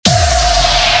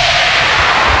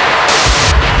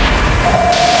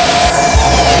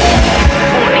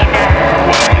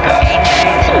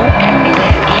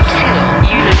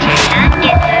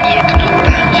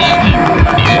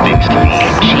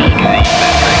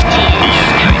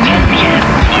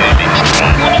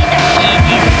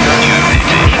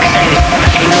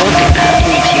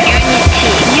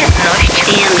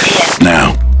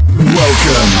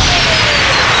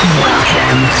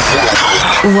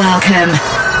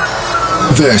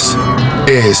This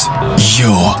is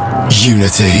your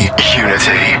Unity.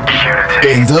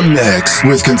 In the mix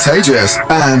with Contagious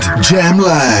and Jem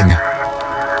Lang.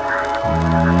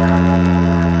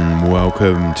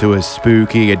 Welcome to a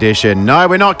spooky edition. No,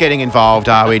 we're not getting involved,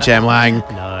 are we, Jem Lang?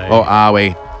 No. Or are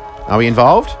we? Are we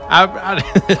involved?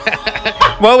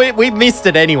 Well, we missed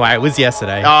it anyway. It was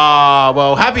yesterday. Oh,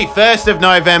 well, happy 1st of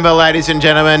November, ladies and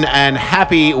gentlemen, and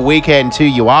happy weekend to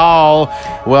you all.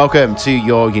 Welcome to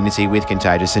your Unity with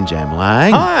Contagious and Jem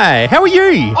Lang. Hi, how are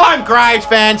you? I'm great,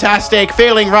 fantastic.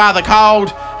 Feeling rather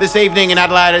cold this evening in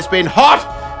Adelaide. It's been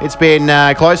hot. It's been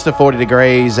close to 40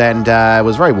 degrees and it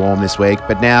was very warm this week,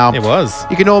 but now It was.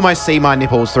 you can almost see my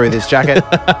nipples through this jacket.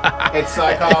 It's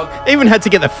so cold. Even had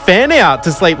to get the fan out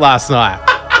to sleep last night.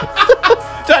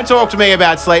 Don't talk to me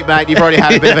about sleep, mate. You've already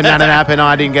had a bit of a nana nap and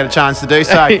I didn't get a chance to do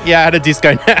so. Yeah, I had a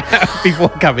disco nap before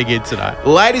coming in tonight.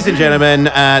 Ladies and gentlemen,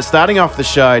 starting off the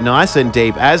show nice and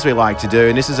deep as we like to do,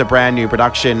 and this is a brand new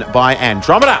production by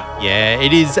Andromedha. Yeah,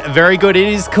 it is very good. It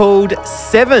is called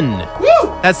 7.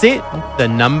 Woo! That's it. The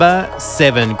number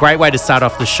 7. Great way to start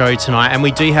off the show tonight. And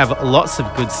we do have lots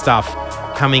of good stuff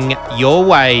coming your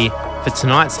way for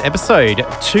tonight's episode.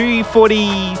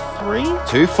 243?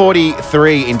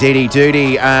 243 indeedy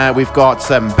doody. We've got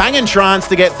some banging trance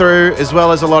to get through, as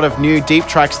well as a lot of new deep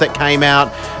tracks that came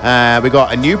out. We've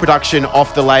got a new production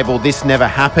off the label This Never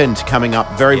Happened coming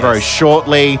up very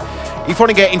shortly. If you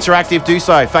want to get interactive, do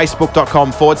so.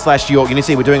 Facebook.com/Your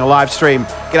Unity. We're doing a live stream.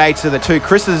 G'day to the two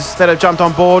Chris's that have jumped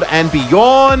on board and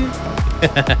beyond.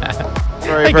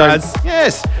 Hey guys.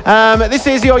 Yes. This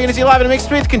is Your Unity Live in a Mix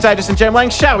with Contagious and Jem Lang.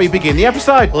 Shall we begin the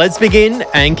episode? Let's begin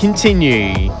and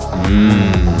continue.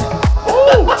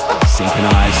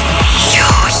 Synchronized.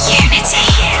 Your Unity.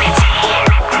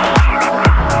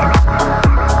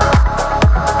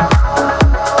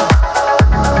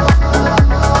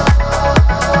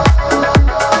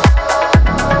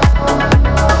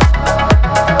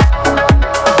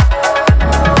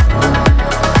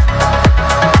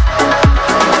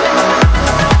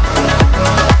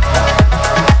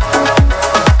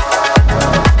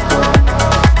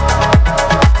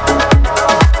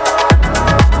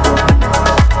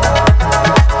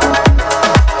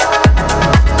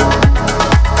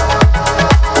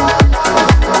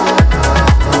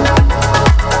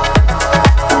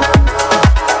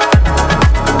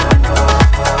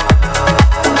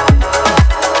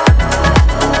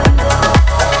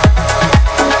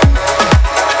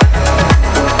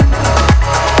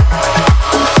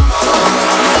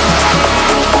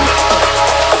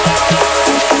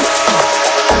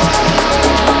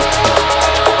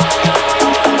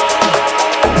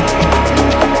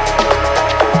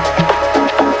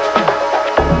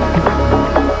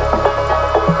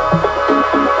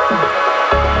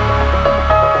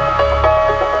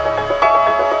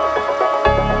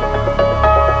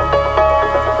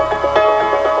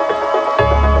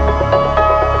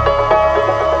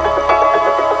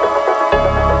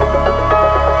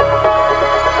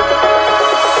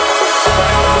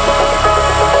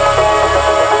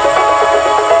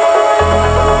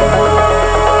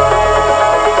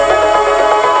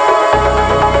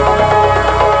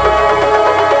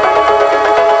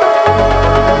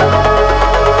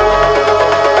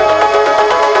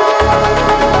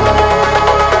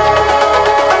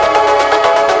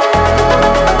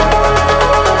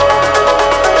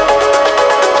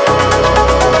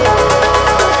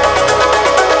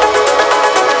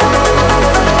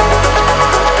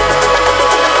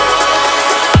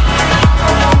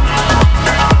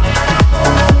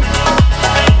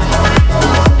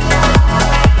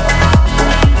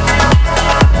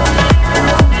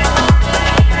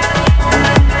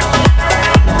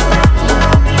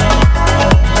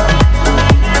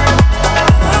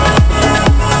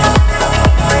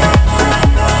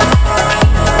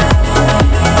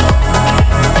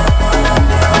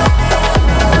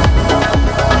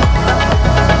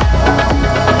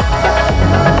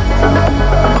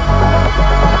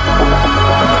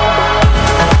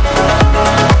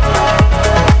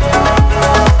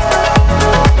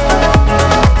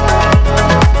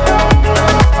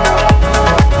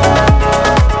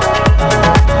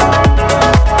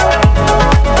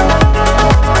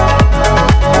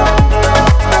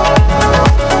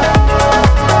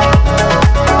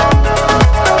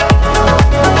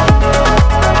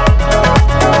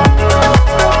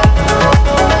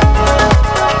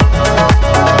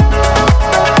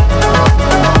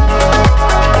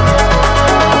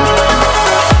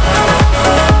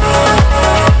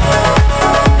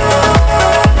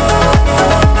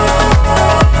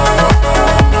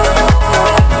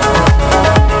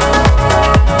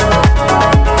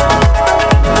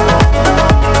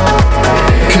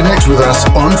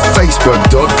 on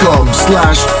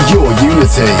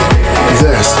facebook.com/yourunity.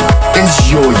 This is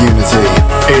Your Unity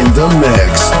in the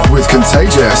mix with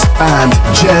Contagious and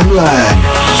Jem Lang.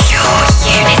 Your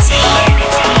Unity.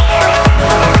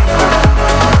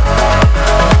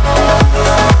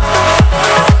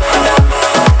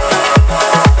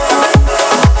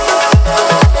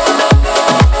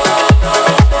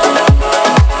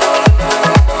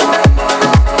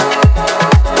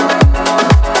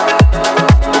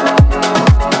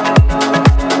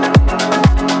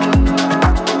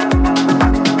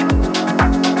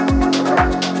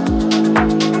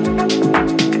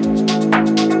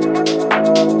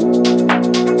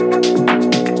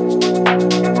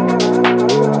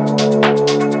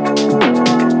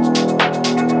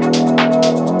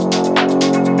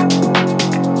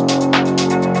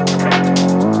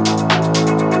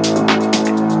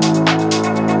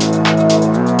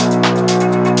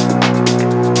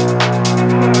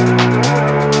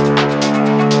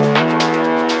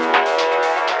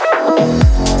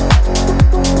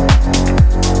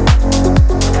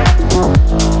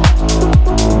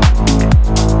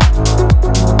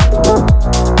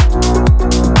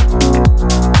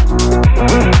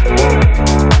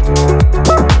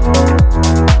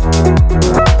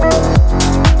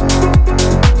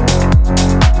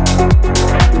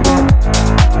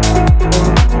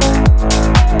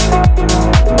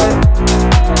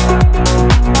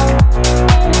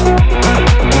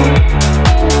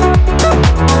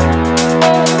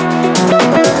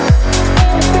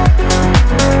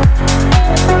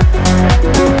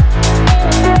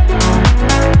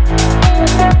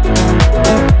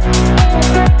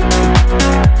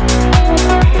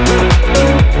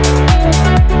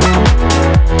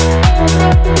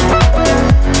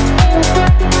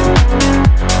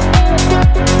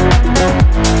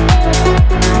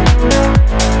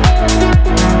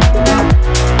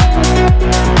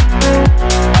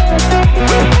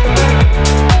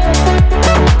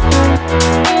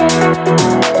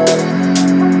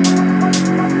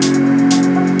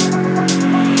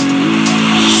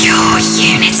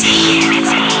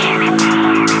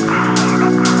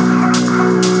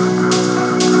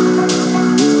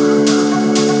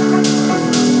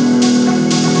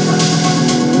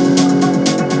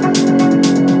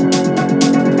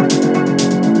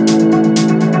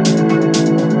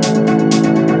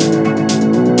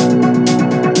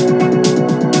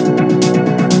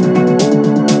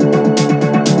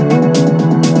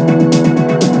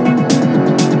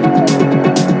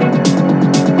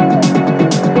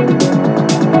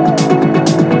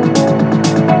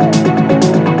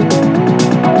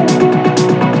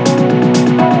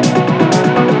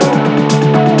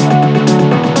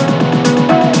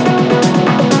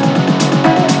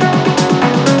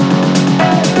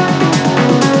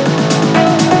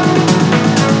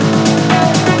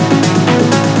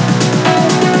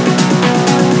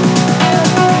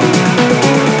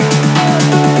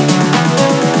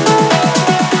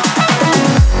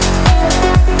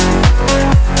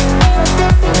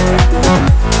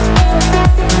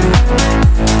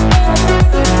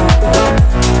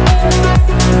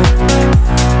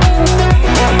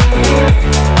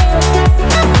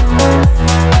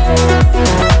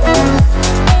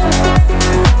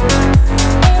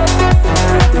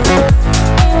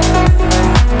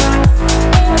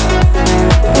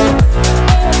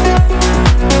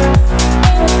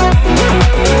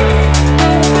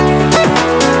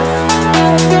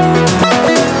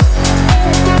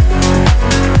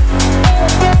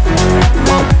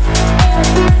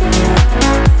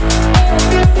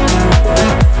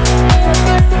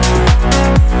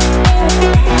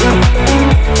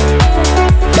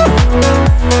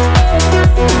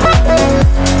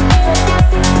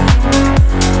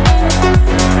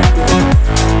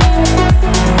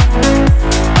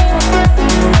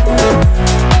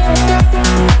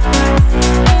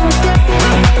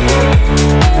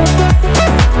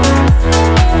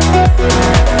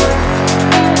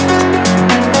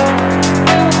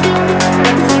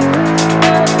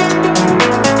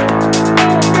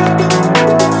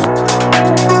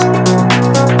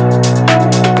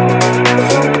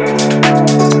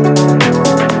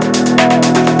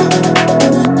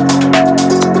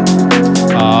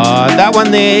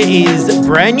 one there is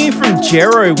brand new from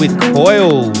Jerro with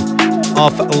Coil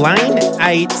off Lane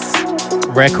 8's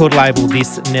record label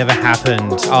This Never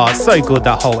Happened. Oh, so good,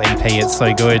 that whole EP. It's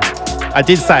so good. I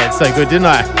did say it's so good, didn't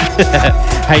I?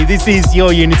 Hey, this is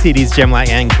Your Unity. It is Jem Lang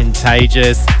and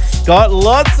Contagious. Got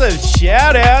lots of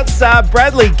shout-outs.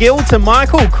 Bradley Gill to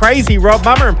Michael, Crazy Rob,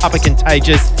 Mama and Papa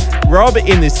Contagious, Rob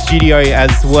in the studio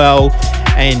as well.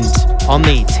 And on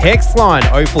the text line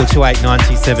 0428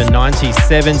 97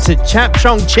 97 to Chap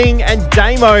Chong Ching and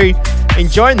Damo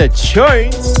enjoying the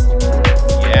tunes.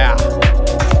 Yeah.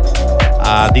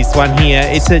 This one here,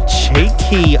 it's a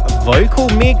cheeky vocal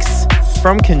mix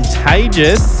from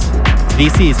Contagious.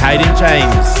 This is Hayden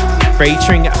James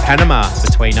featuring Panama,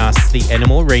 Between Us, the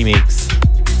Enamour remix.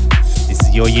 This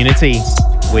is your Unity.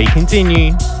 We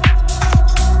continue. Yeah.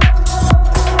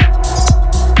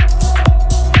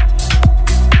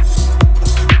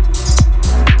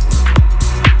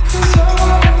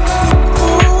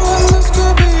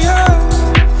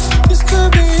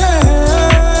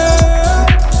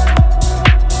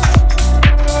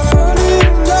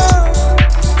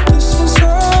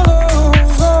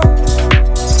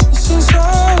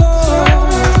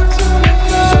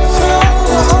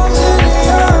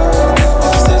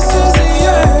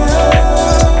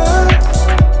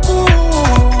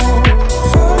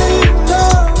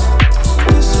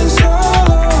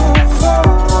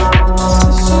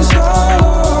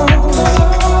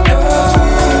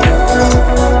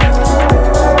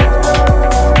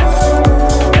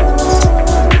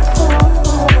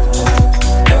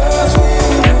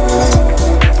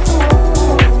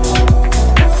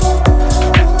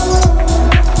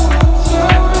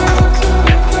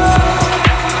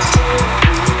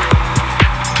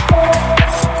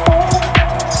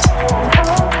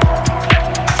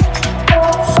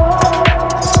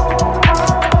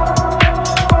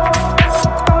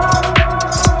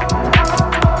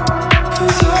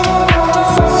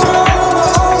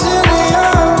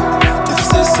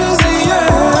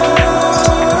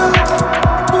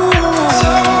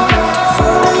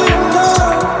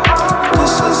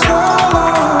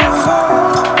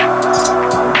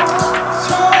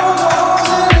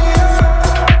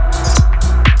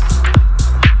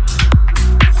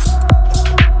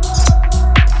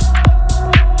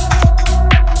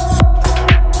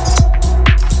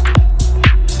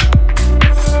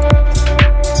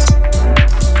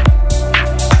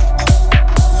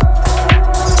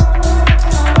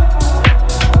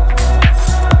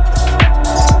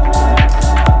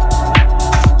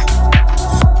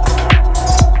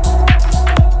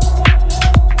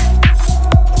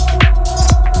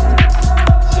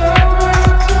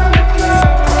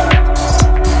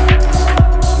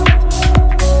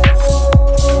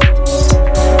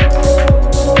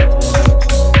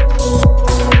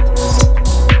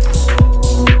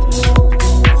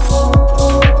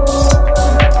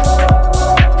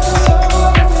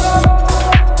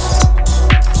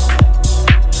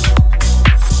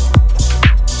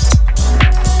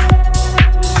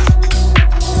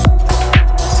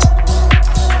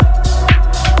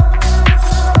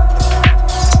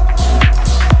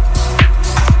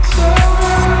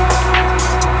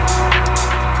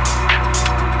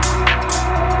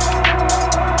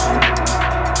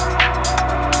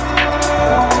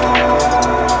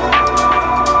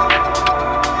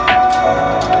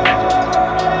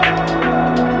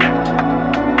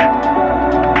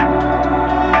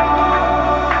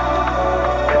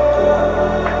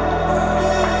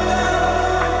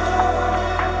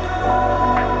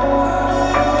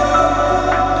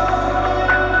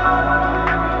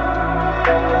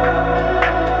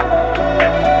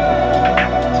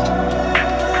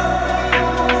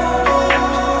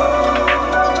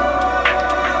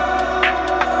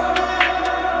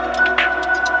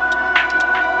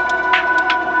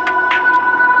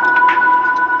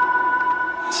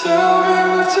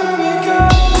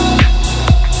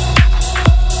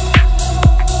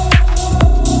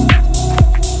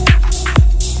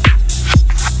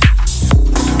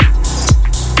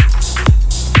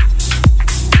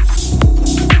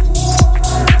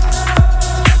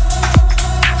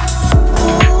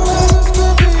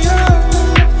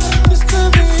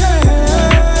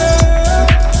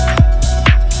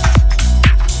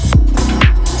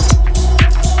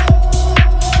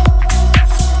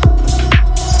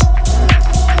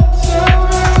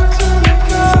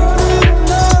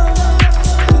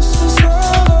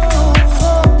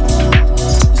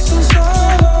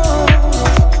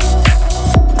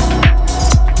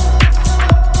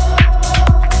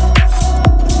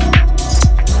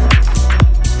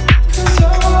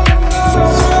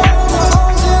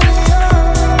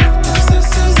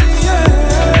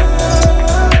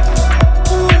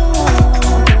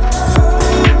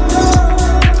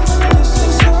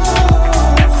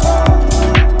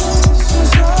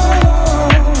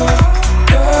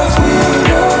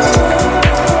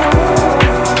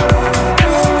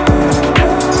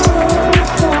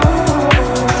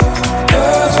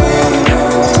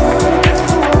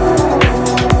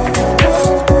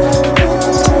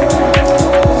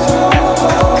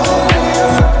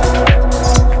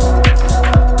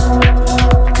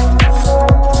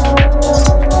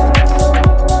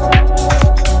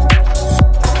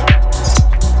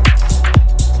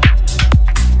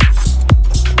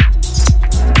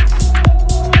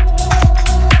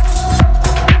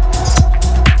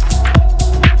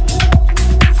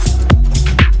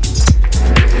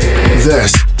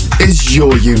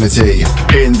 your unity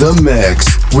in the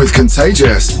mix with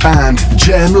Contagious and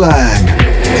Jem Lang.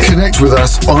 Connect with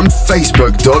us on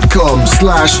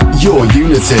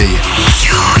facebook.com/yourunity.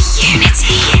 Your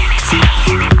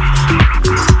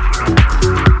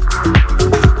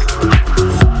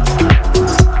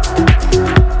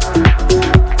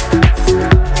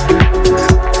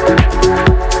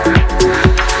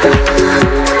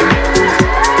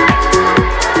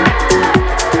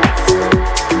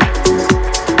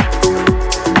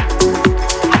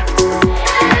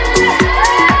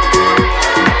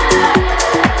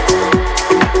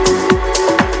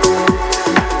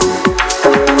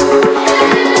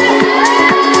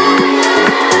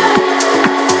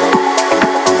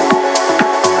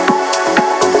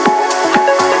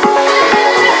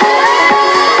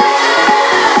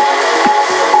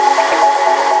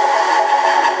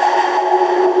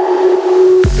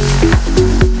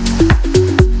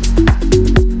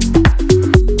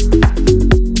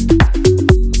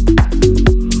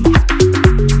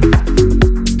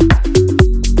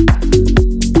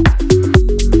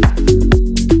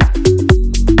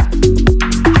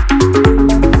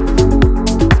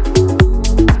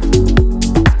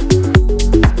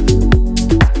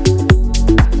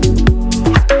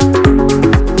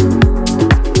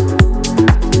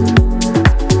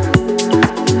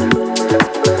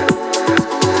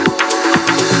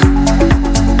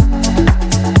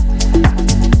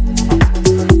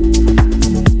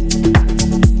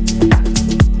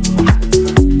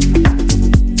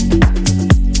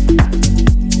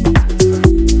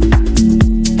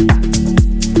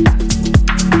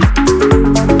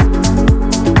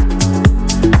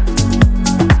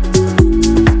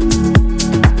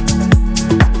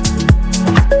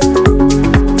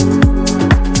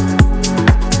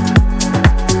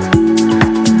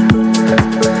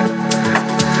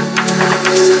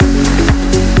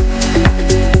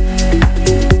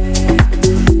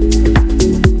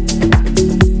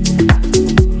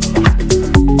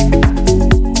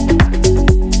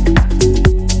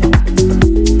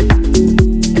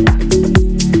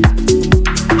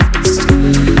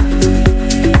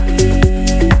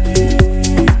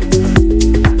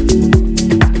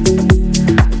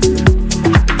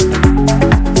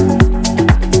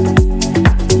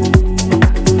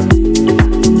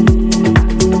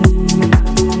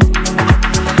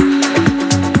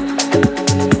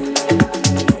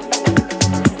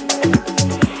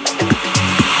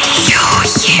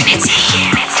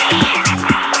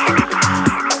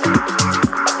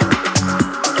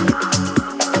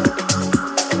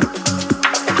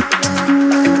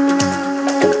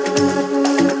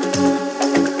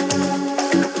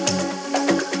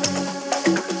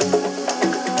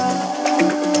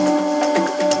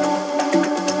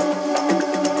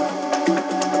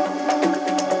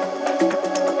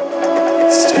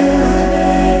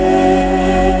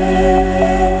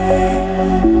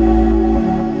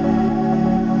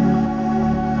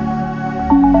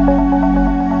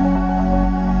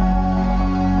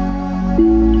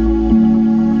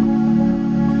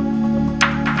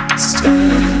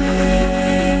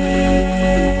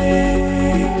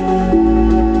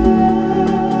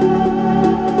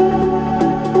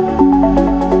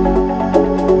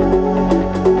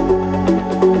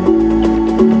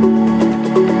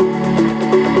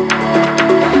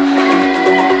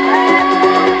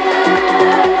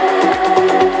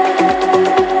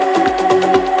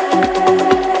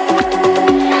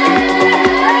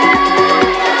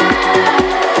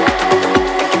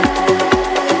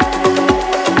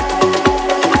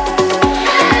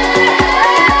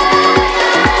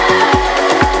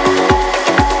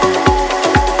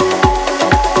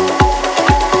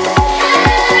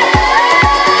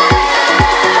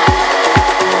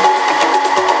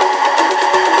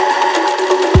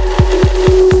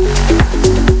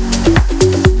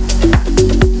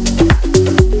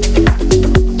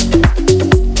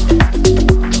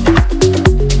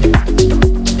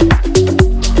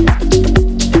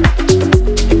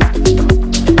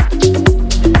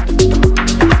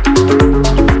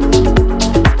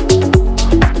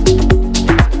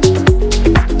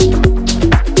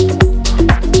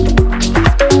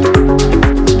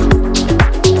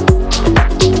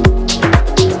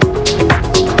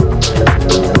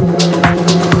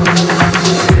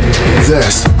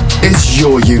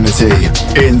Unity.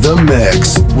 In the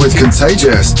mix with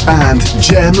Contagious and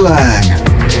Jem Lang.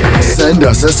 Send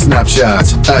us a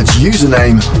Snapchat at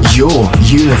username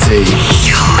YourUnity.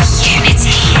 Your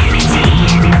Unity.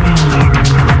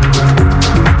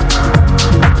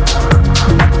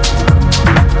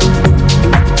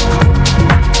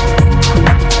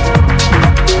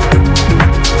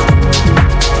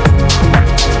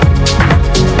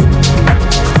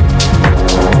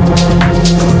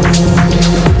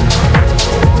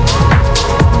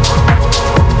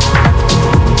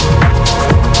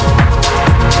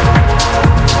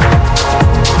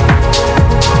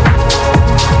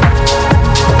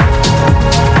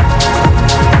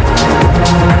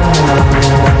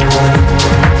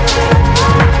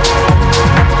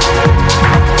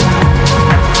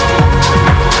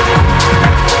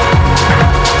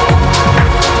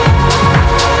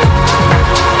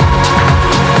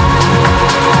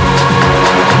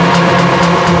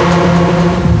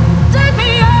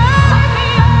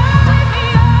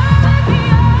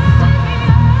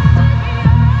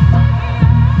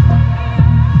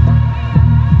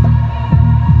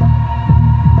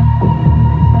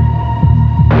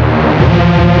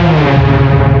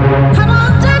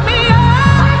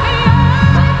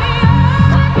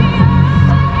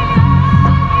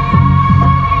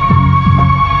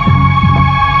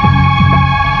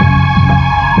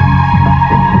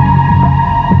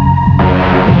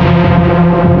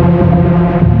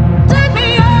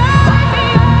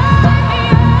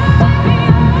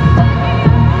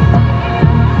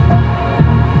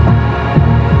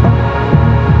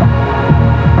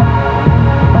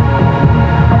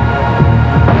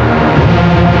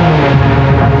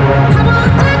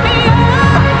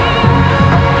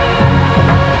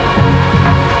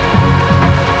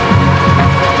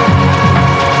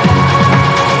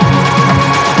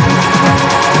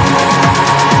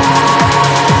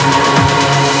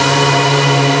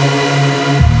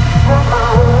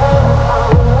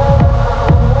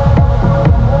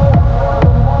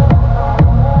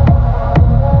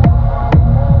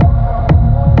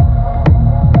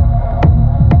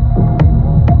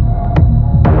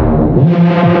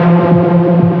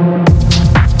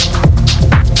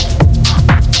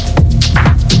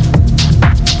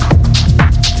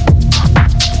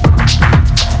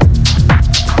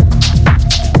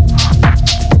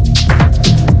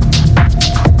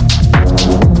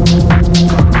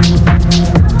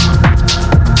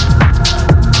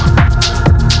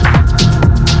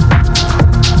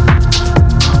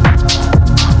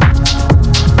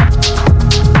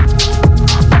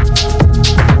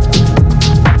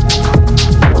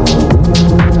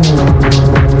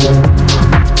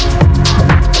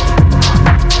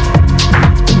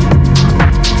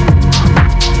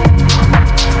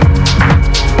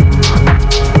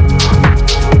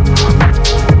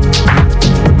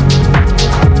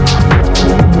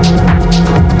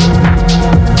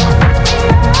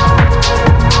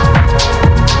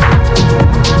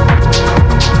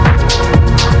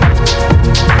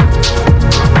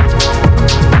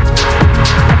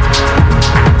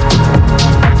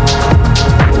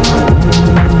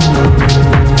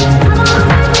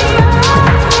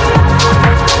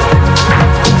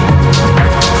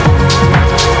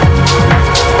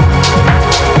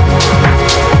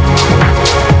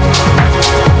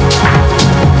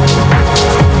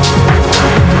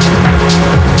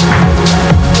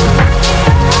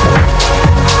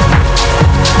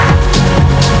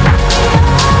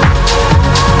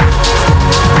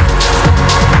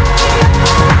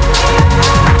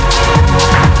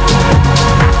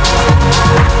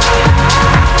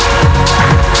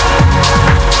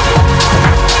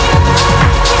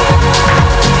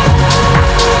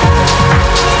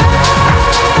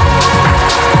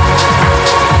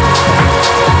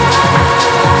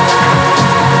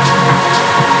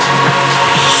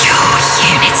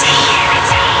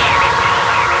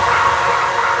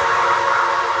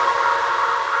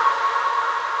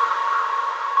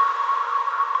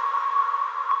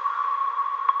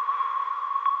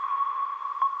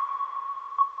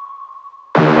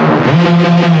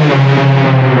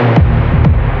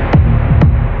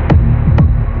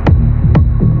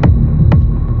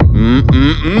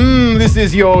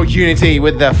 is your Unity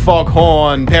with the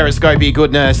foghorn periscopy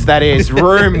goodness. That is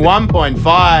room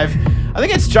 1.5. I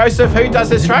think it's Joseph who does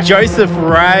this track. Joseph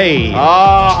Ray.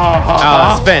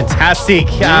 Oh, it's fantastic.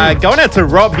 Going out to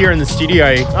Rob here in the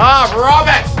studio.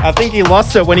 Robert! I think he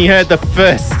lost it when he heard the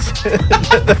first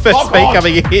the first beat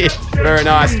coming in. Very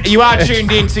nice. You are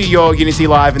tuned into your Unity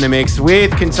Live in the Mix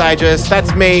with Contagious.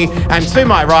 That's me. And to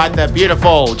my right, the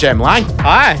beautiful Jem Lang.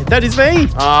 Hi, that is me.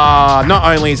 Not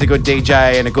only is he a good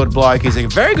DJ and a good bloke, he's a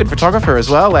very good photographer as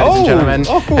well, ladies and gentlemen.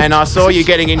 And I saw you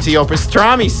getting into your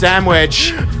pastrami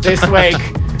sandwich this week.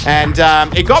 And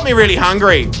it got me really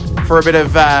hungry for a bit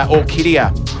of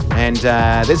Orkidea. And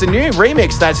there's a new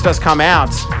remix that's just come out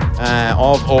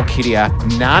of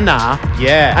Orkidea, Nana.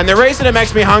 Yeah. And the reason it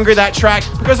makes me hungry, that track,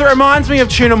 because it reminds me of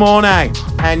Tuna Mornay.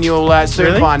 And you'll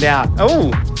soon find out.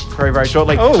 Oh. Very, very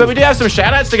shortly. Oh. But we do have some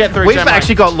shout-outs to get through. We've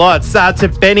actually got lots. To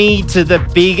Benny, to the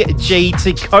Big G,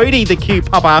 to Cody, the Q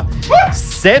Papa,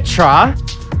 Cetra,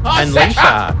 and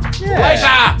Leisha.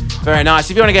 Leisha! Very nice.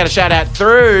 If you want to get a shout-out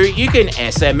through, you can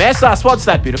SMS us. What's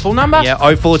that beautiful number? Yeah,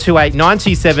 0428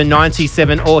 927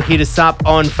 927, or hit us up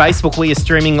on Facebook. We are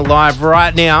streaming live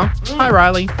right now. Hi,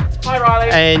 Riley. Hi,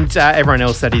 Riley. And everyone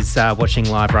else that is watching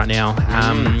live right now.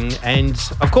 And,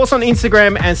 of course, on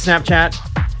Instagram and Snapchat.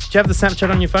 Do you have the Snapchat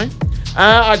on your phone?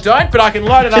 I don't, but I can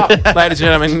load it up, ladies and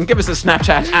gentlemen. Give us a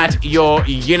Snapchat at your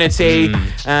Unity.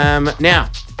 Now,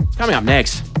 coming up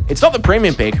next, it's not the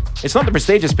premium pick. It's not the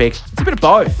prestigious pick. It's a bit of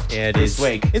both. Yeah, it this is.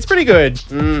 week. It's pretty good.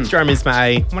 Jerome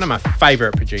Isma-ae, one of my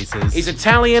favourite producers. He's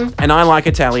Italian, and I like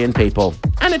Italian people.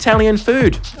 And Italian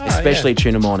food, especially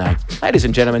tuna mornay. Ladies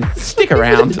and gentlemen, stick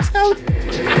around.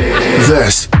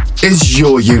 This is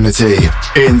your Unity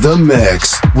in the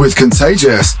Mix with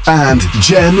Contagious and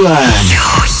Jem Lang.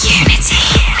 Your Unity.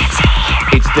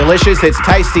 It's delicious, it's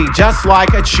tasty, just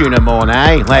like a tuna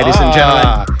mornay, ladies and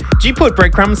gentlemen. Do you put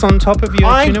breadcrumbs on top of your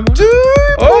tuna? I do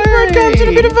put breadcrumbs and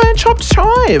a bit of chopped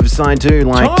chives. I do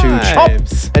like to chop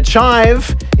a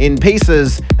chive in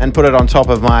pieces and put it on top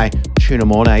of my tuna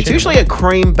mornay. It's usually a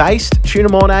cream-based tuna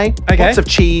mornay. Okay. Lots of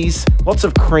cheese, lots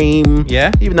of cream.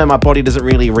 Yeah. Even though my body doesn't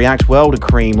really react well to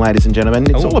cream, ladies and gentlemen.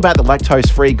 It's all about the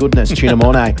lactose-free goodness, tuna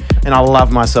mornay. And I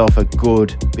love myself a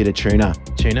good bit of tuna.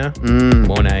 Tuna?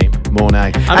 Mornay.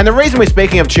 And the reason we're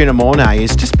speaking of tuna mornay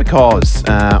is just because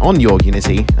on Your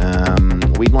Unity,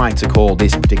 we'd like to call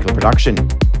this particular production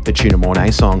the Tuna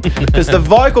Mornay song because the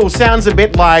vocal sounds a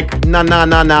bit like na na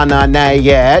na na na na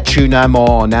yeah Tuna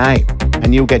Mornay,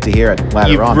 and you'll get to hear it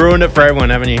later on. You've ruined it for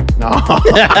everyone, haven't you?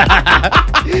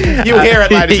 You'll hear it,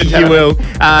 ladies and gentlemen. You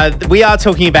will. We are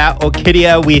talking about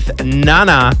Orkidea with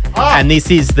Nana, and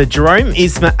this is the Jerome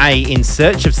Isma-ae In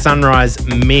Search of Sunrise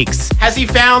mix. Has he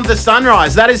found the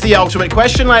sunrise? That is the ultimate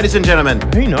question, ladies and gentlemen.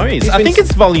 Who knows? I think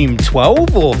it's volume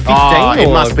 12 or 15.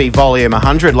 It must be volume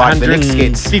 100 like the next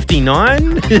skits.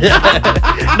 59?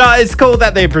 No, it's cool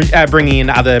that they're bringing in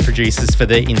other producers for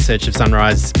the In Search of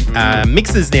Sunrise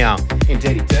mixes now.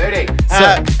 Indeedy dirty.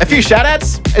 So, a few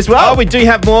shout-outs as well. Oh, we do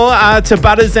have more to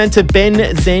Butters and to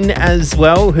Ben Zen as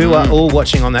well, who are all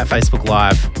watching on that Facebook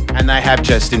Live. And they have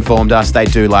just informed us they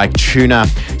do like tuna.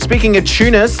 Speaking of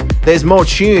tunas, there's more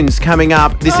tunes coming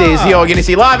up. This is Your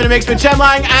Unity Live in a Mix with Jem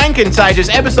Lang and Contagious,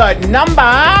 episode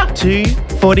number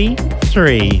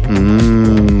 243.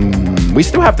 We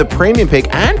still have the premium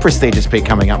pick and prestigious pick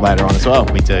coming up later on as well.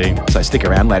 We do. So stick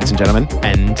around, ladies and gentlemen.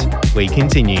 And we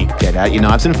continue. Get out your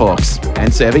knives and forks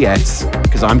and serviettes,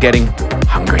 because I'm getting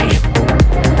hungry.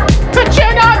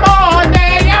 Tuna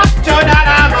morning, tuna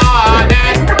morning.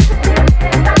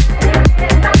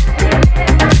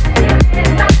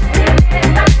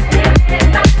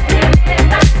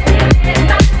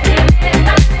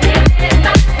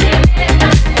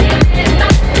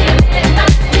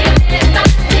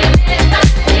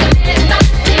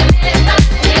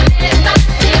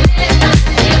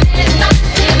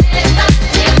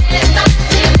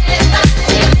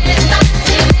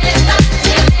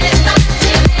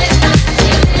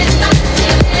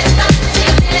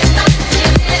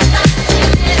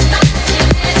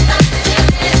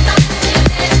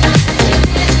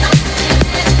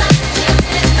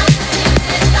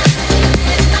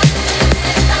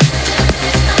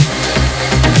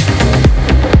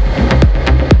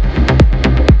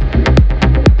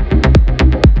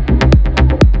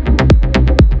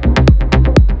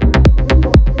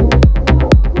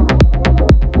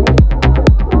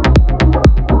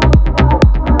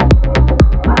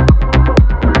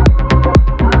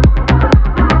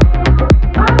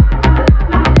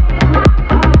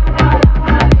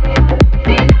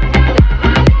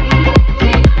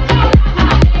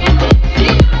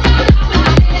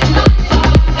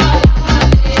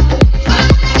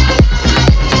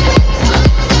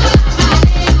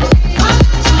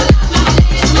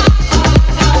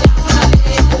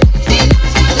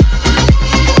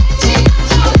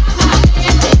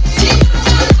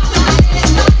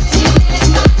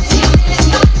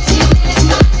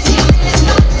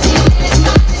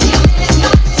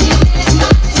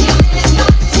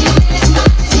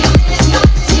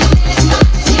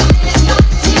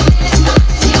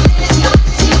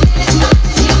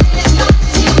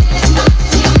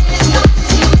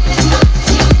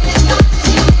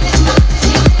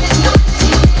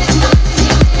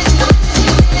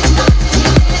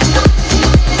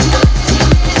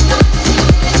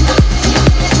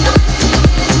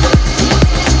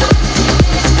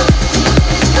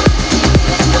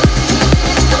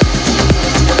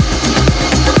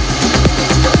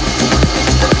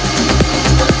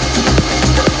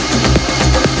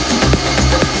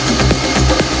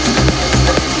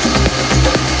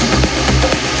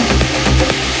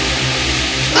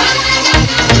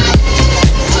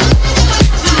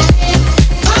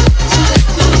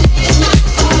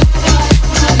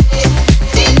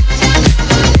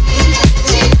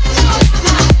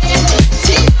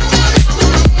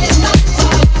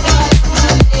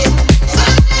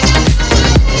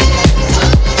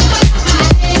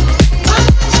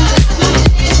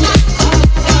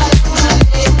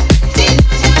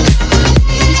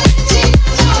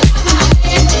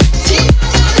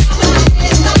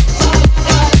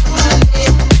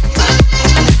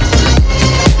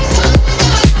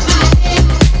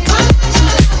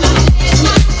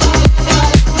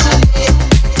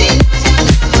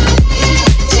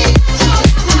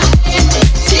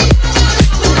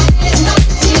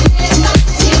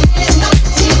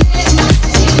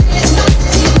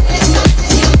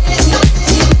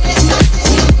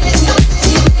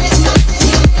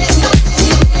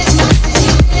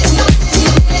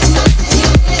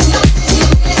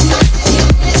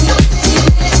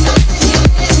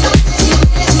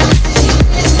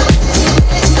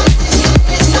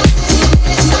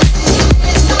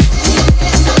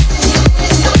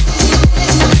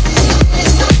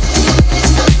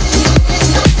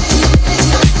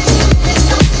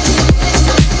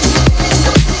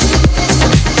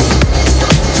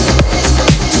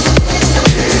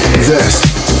 This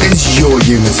is your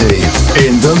Unity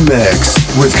in the mix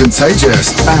with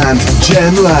Contagious and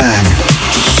Jem Lang.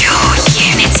 Your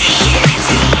Unity.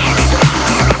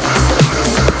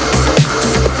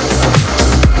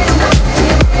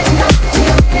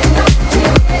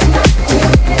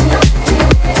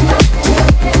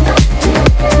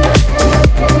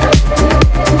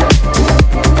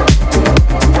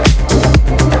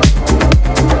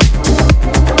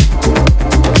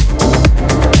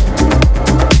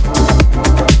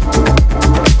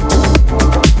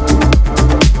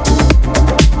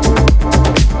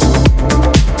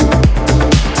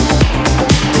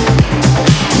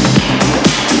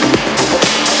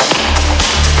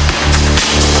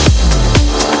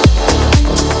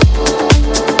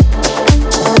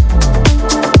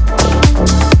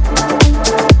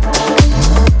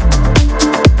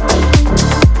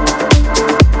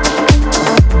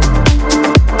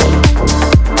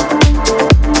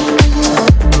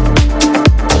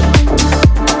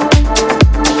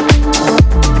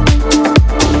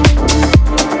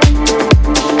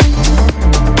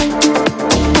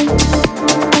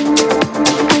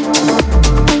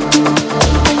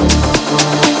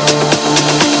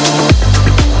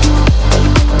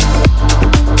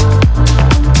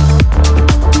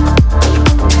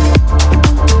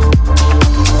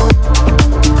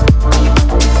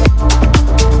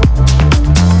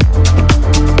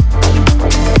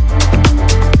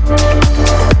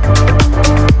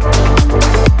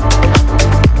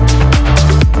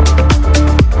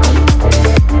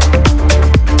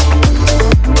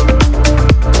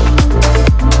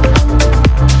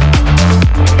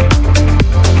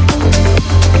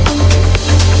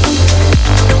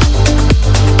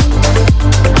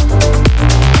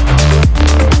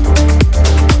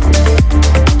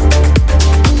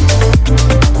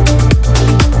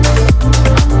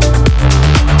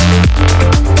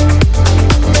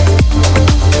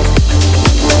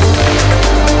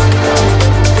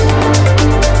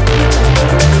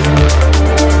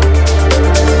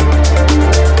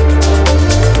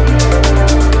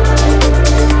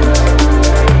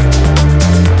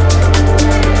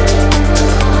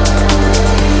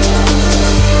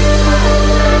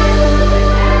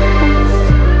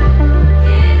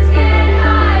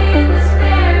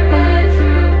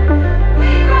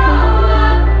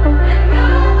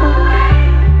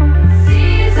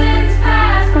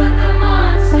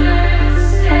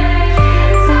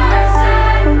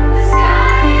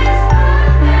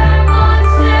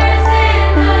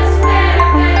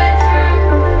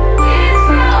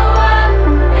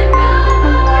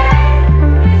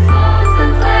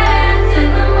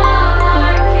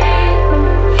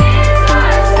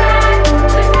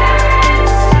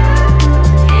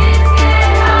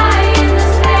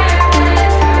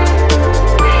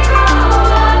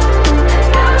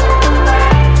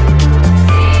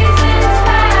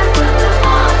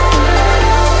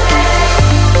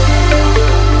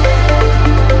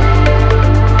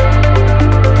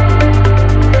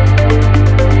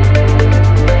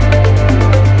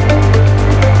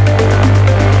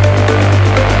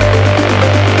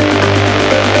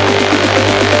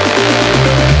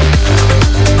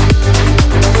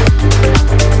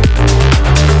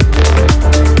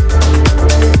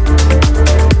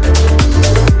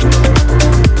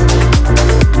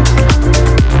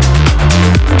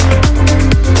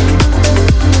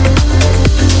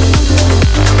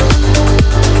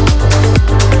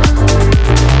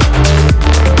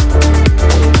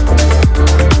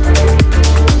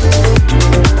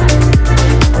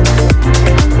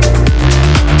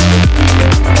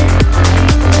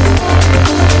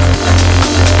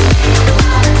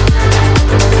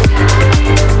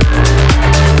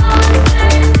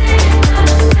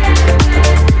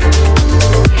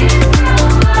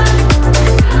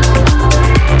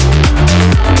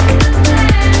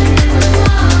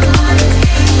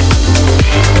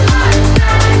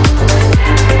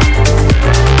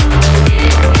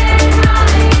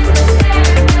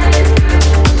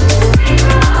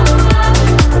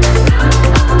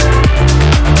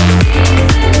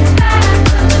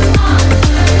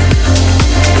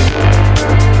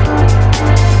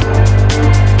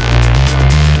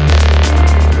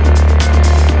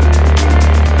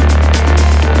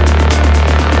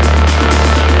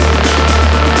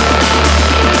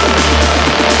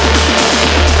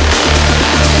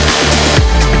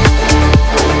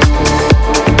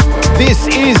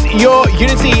 Your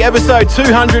Unity episode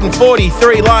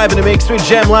 243 live in a mix with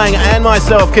Jem Lang and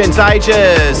myself,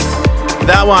 Contagious.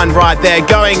 That one right there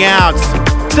going out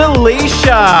to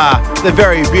Leisha, the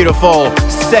very beautiful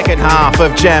second half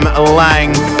of Jem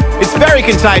Lang. It's very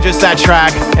contagious, that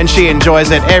track, and she enjoys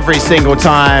it every single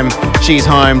time she's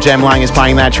home. Jem Lang is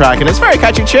playing that track, and it's a very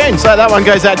catchy tune. So that one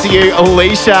goes out to you,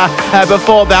 Alicia.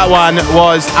 Before that one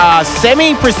was a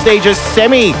semi-prestigious,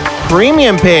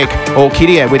 semi-premium pick,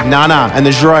 Orkidea with Nana and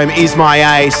the Jerome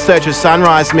Isma-ae Search of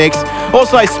Sunrise mix.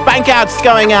 Also, spank outs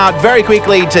going out very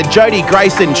quickly to Jody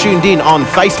Grayson, tuned in on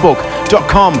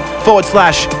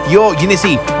facebook.com/Your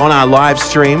Unity on our live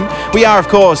stream. We are, of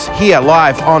course, here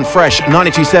live on Fresh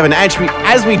 92.7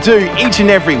 as we do each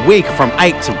and every week from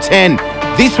 8 till 10.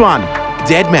 This one,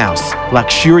 Deadmau5,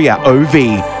 Luxuria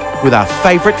OV, with our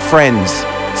favourite friends,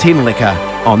 Tinlicker,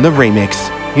 on the remix.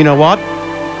 You know what?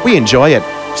 We enjoy it,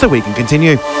 so we can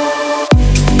continue.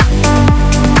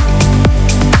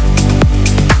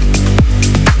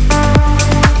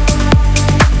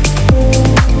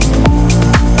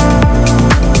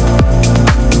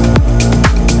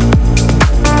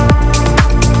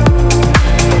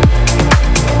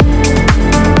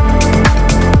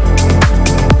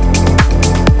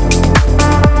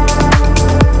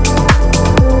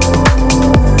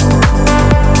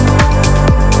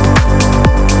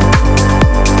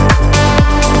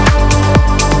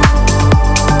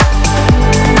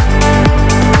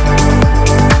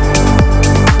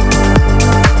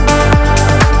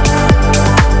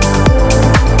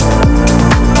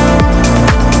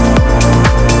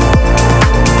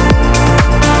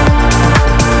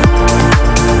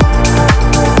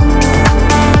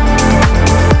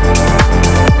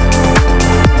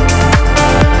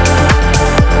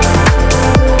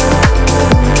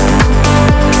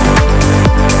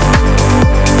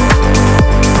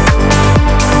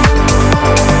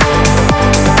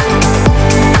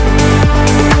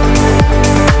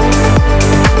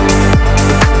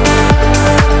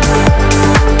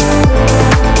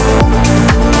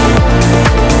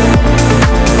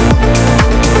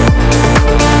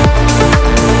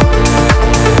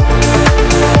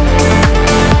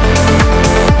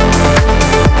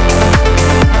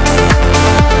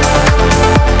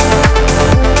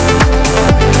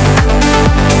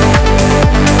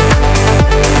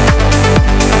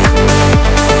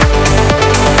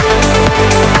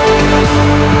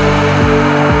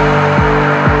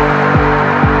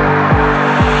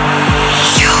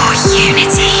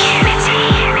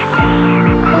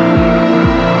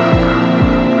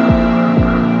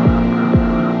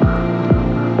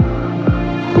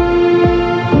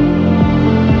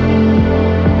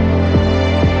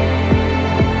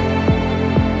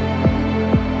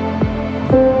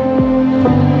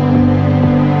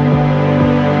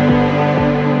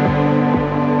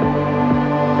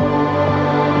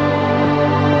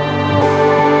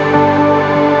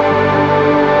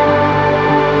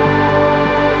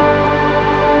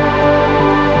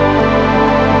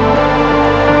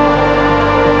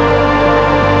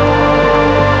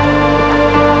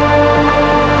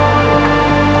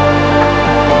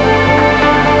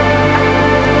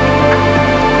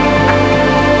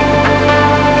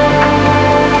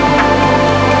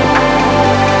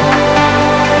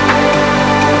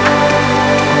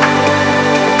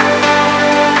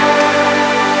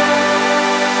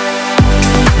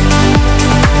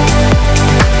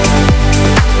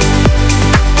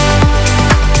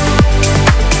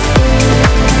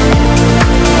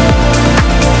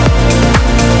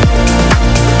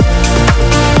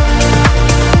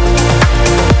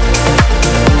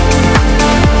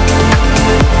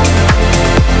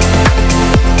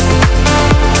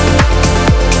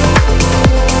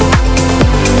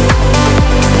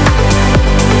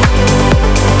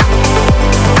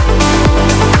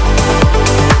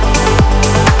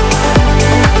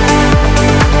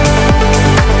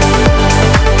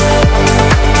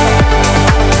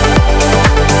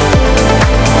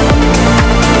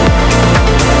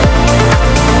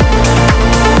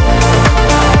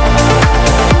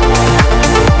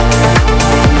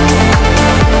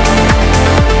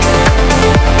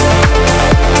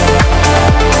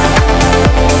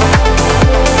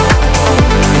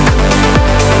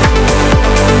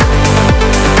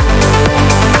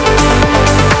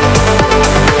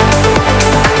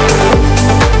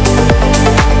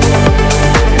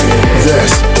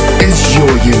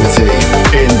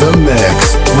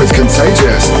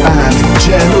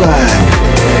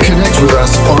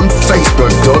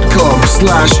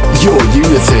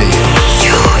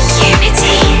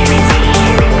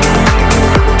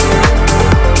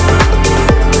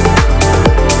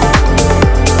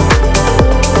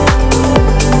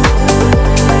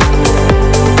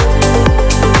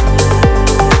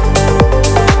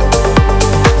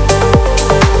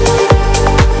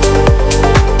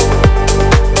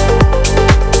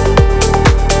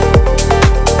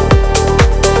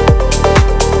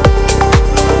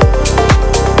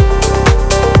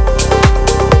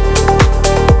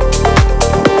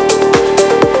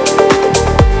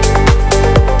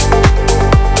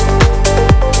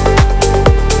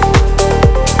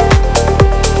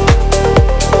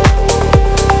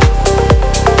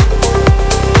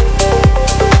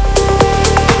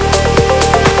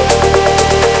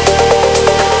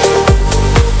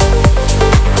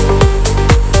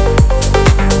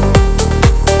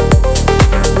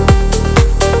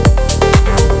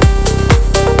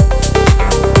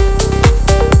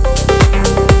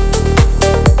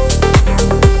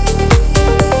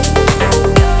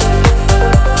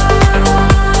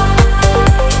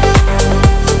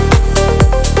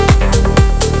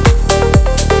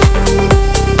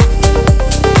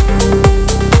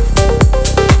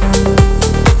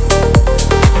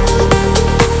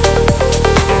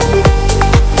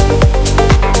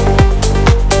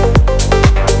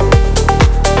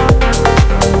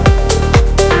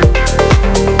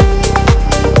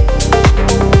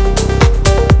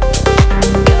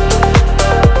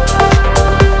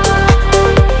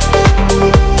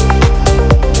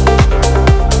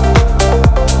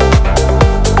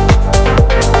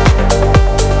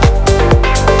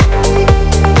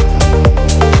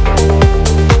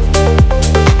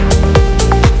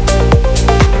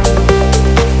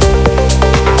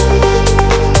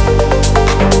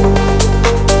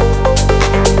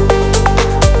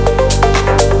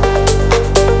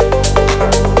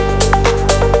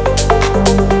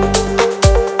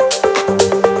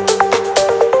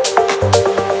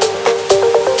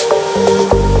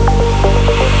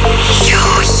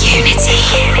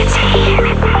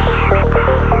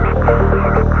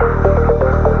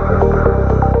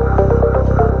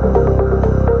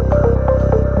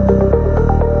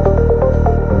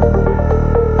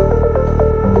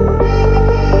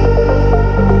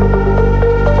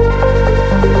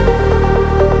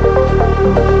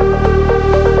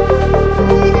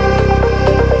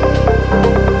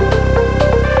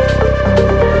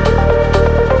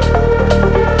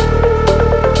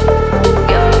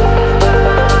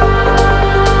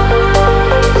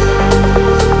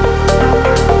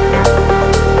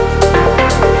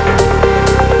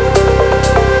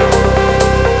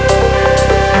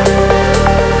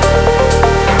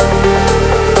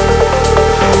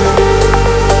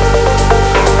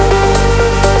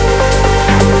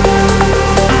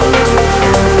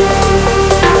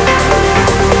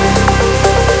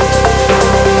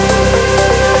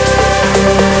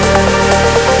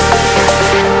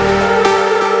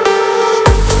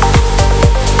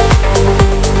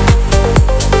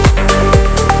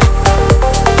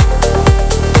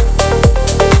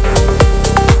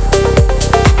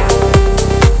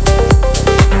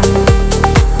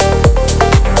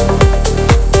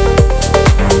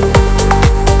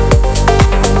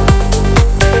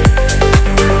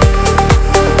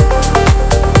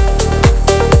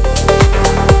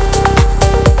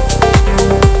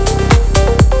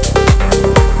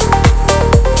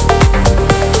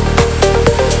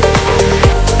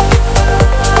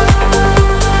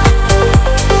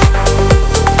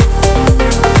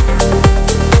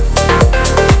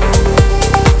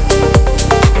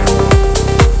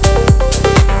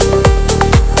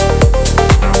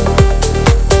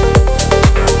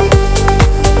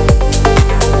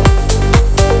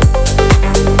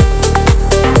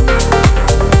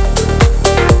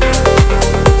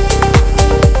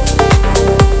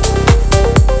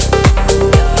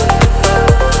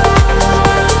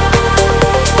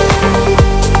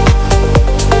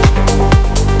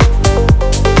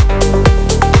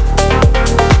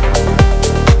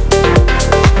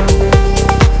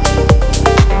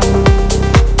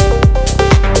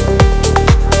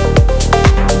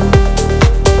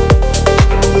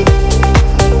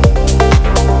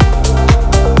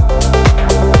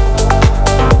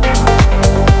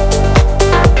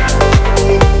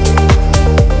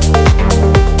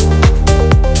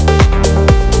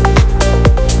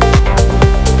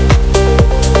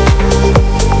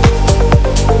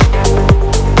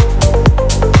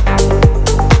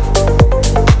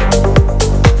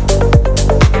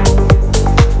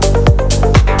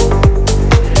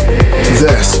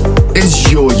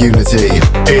 is your unity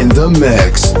in the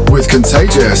mix with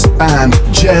Contagious and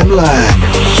Jem Lang.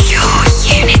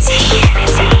 Your unity.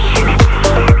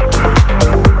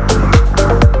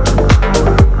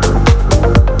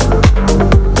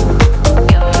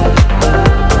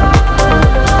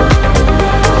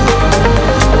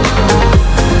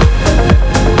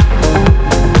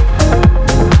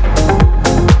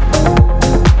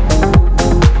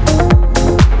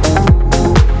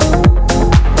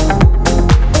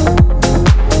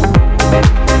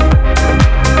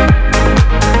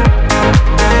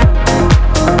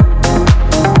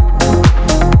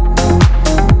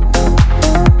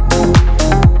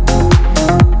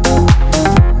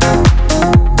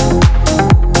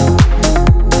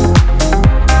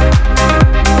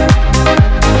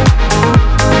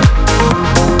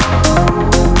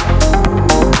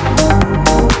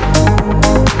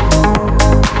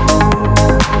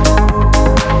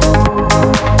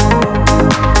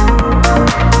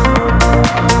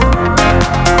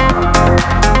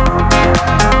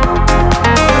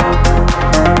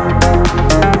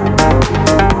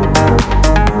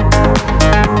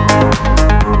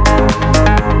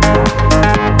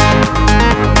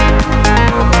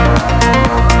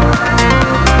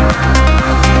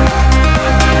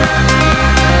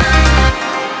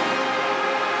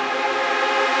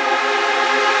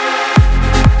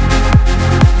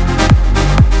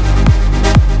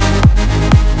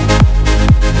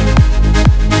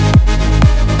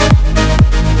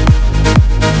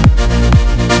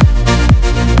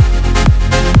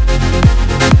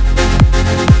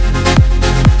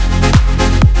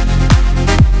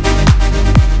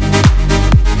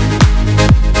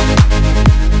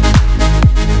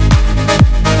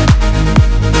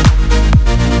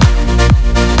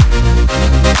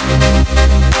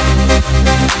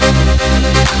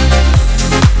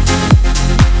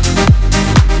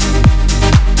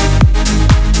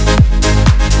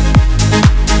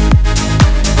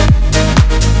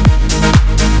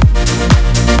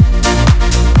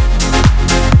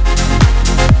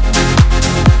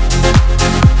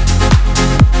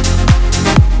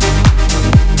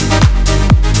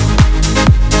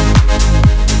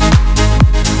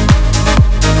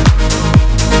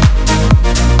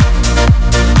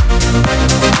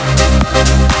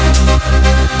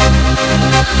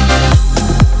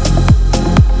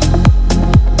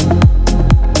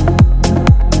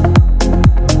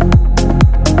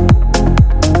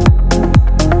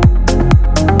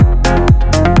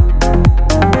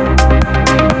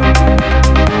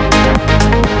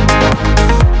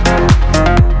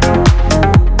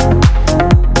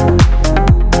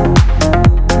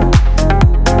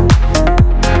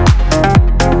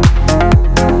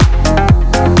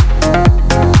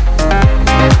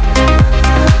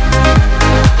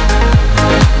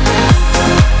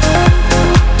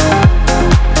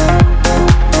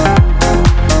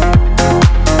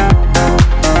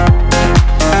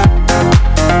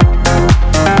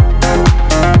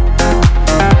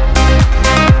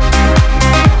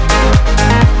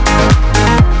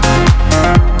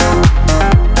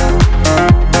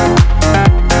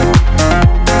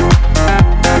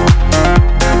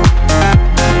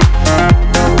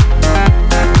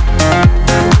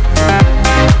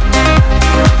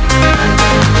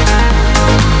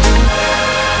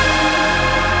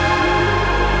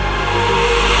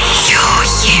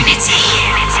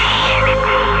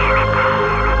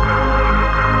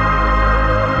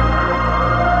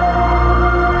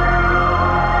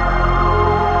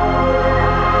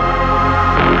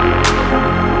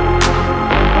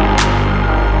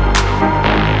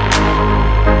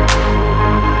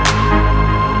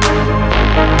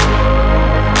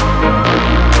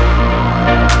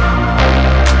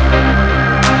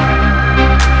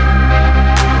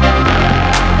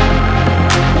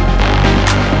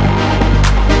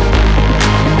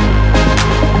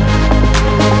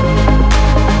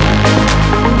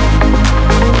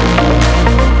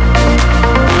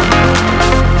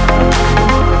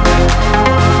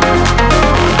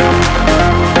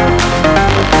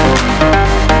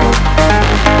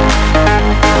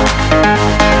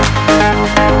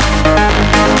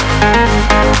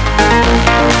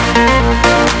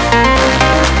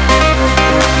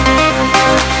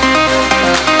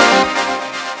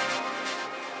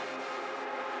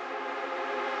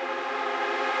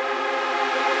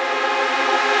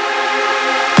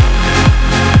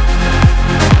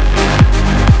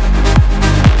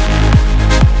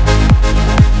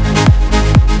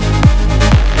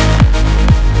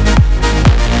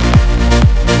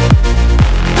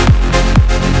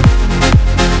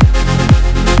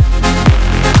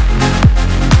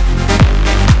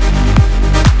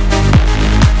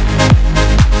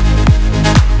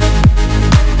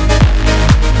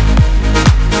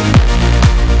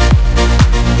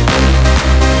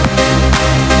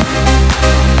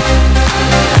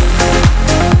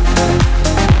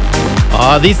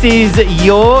 Oh, this is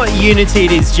your Unity.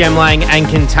 It is Jem Lang and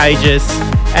Contagious.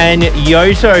 And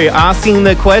Yotto asking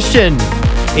the question,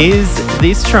 is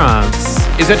this trance?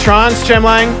 Is it trance, Jem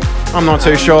Lang? I'm not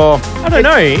too sure. I don't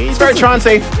know. It's very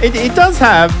trancey. It does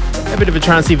have a bit of a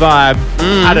trancey vibe.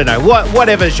 I don't know.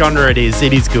 Whatever genre it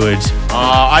is good.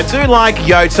 I do like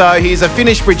Yotto. He's a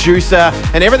Finnish producer,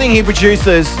 and everything he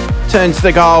produces turns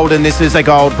to gold, and this is a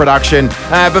gold production.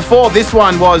 Before this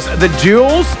one was the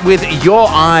Dualz with Your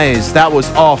Eyes. That was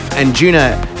off, and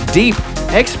Juna Deep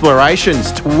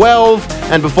Explorations 12,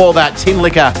 and before that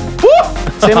Tinlicker. Woo!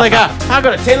 Tinlicker. I've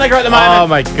got a Tinlicker at the moment. Oh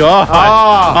my god.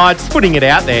 Oh, just putting it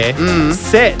out there.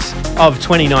 Set of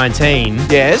 2019.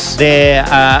 Yes. Their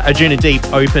Ajuna Deep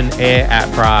open air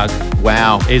at Prague.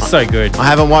 Wow. It's so good. I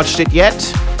haven't watched it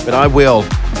yet, but I will.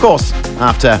 Of course,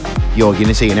 after your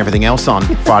Unity and everything else on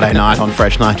Friday night on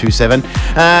Fresh 927.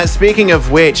 Speaking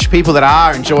of which, people that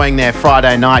are enjoying their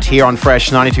Friday night here on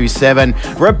Fresh 927,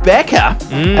 Rebecca,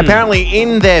 apparently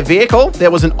in their vehicle, there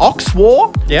was an aux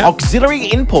war, auxiliary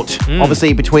input,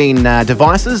 obviously between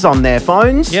devices on their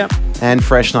phones, and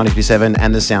Fresh 927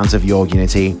 and the sounds of your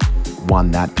Unity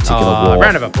won that particular war.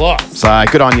 Round of applause. So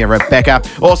good on you, Rebecca.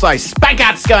 Also, spank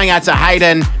outs going out to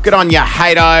Hayden. Good on you,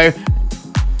 Haydo.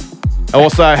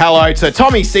 Also, hello to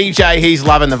Tommy CJ. He's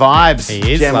loving the vibes.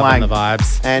 He is loving the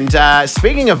vibes. And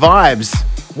speaking of vibes,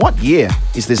 what year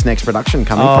is this next production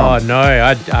coming from? Oh, no.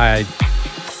 I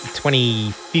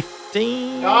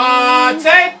 2015?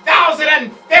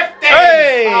 2015!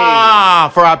 Hey!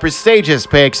 For our prestigious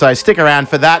pick. So stick around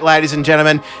for that, ladies and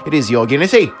gentlemen. It is your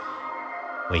Unity.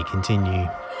 We continue.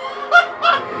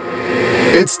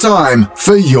 It's time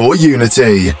for your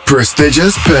Unity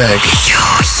Prestigious Pick.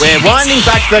 We're winding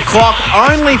back the clock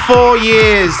only 4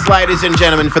 years, ladies and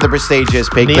gentlemen, for the prestigious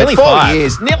pick. Nearly but 4 5.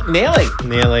 years.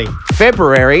 Nearly.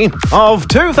 February of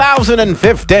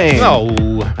 2015.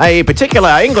 Oh. A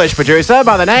particular English producer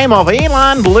by the name of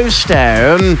Ilan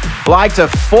Bluestone liked a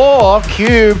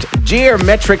 4-cubed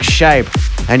geometric shape,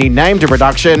 and he named a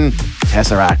production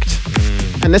Tesseract.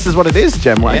 And this is what it is,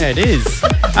 Jem Lang. Yeah, it is.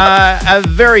 A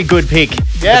very good pick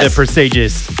for the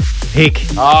prestigious pick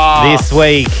this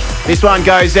week. This one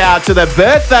goes out to the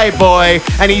birthday boy,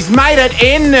 and he's made it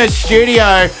in the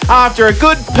studio after a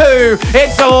good poo.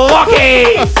 It's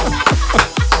Lockie!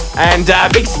 And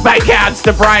big spank outs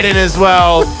to Brennan as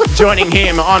well, joining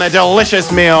him on a delicious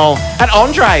meal at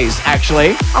Andre's,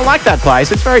 actually. I like that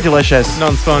place. It's very delicious.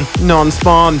 Non-spawn.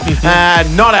 Non-spawn.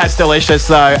 Not as delicious,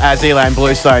 though, as Ilan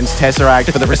Bluestone's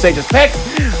Tesseract for the prestigious pick.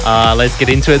 Let's get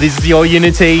into it. This is your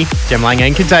Unity. Jem Lang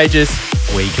and Contagious.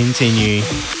 We continue.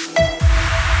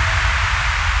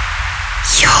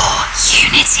 Your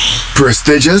Unity.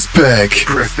 Prestigious Pick.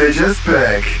 Prestigious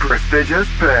Pick. Prestigious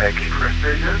Pick.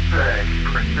 Prestigious Pick.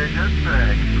 Prestigious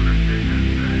Pick.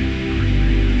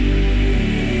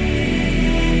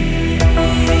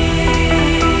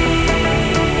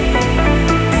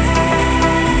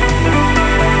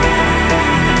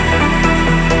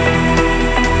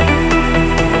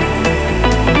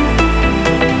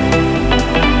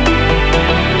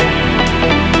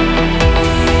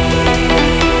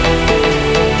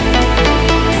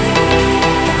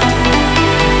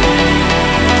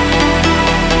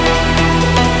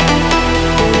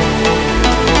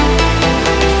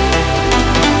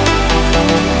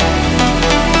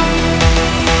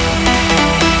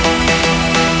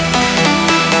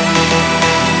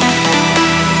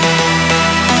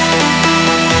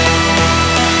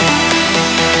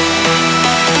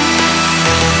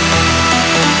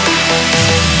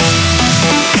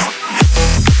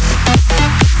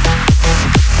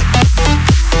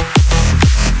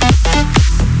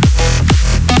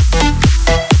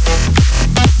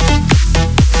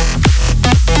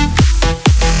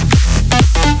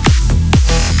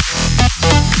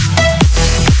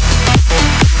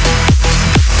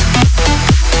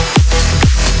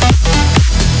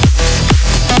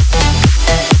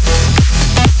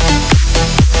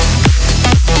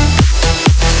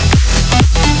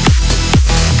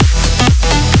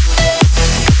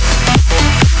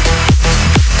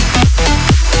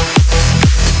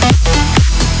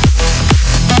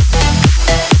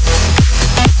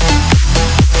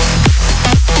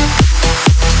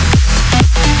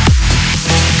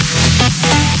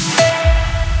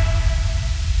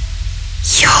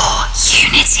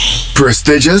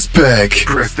 Prestigious Pick.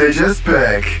 Prestigious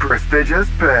Pick. Prestigious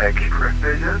Pick.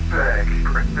 Prestigious Pick.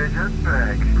 Prestigious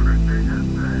Pick. Prestigious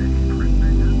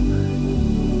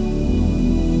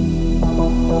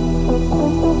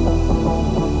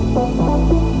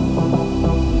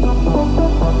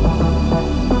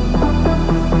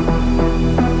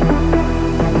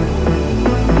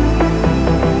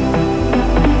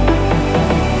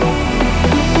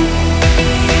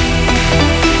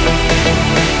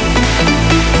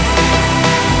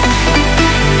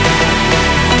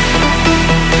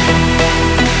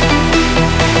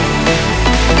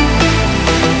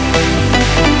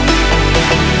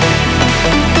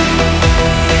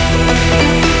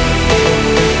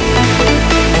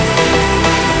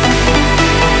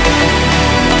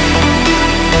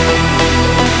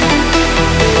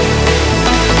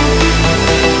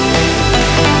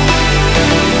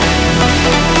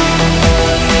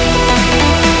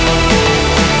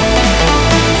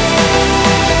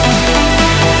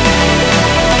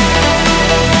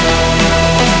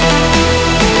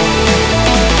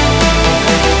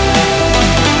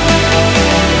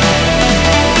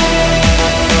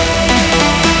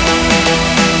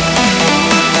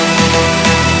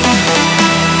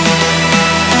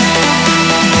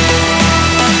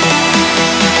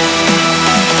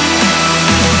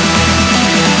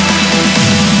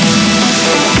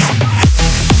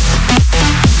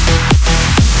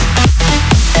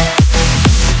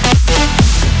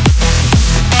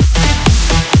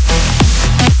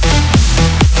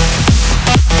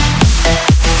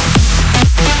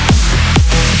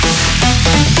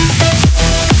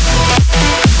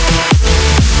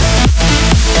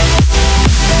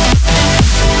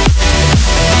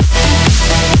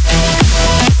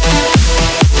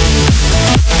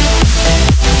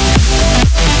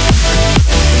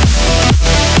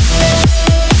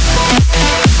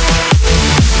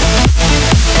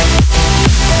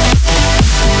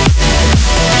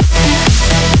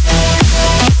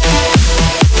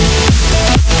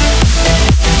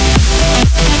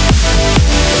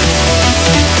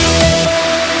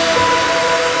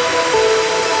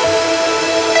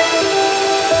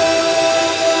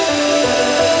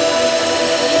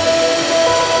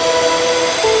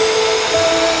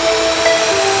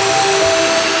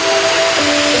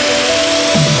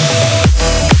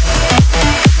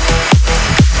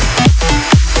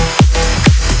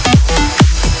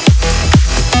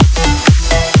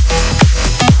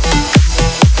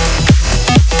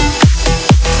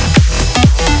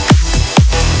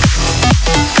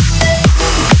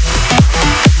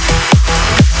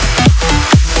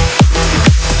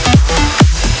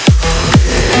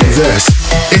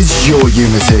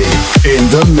unity. In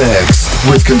the mix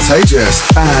with Contagious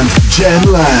and Jem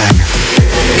Lang.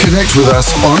 Connect with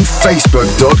us on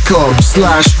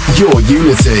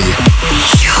facebook.com/yourunity.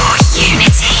 Your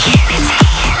Unity.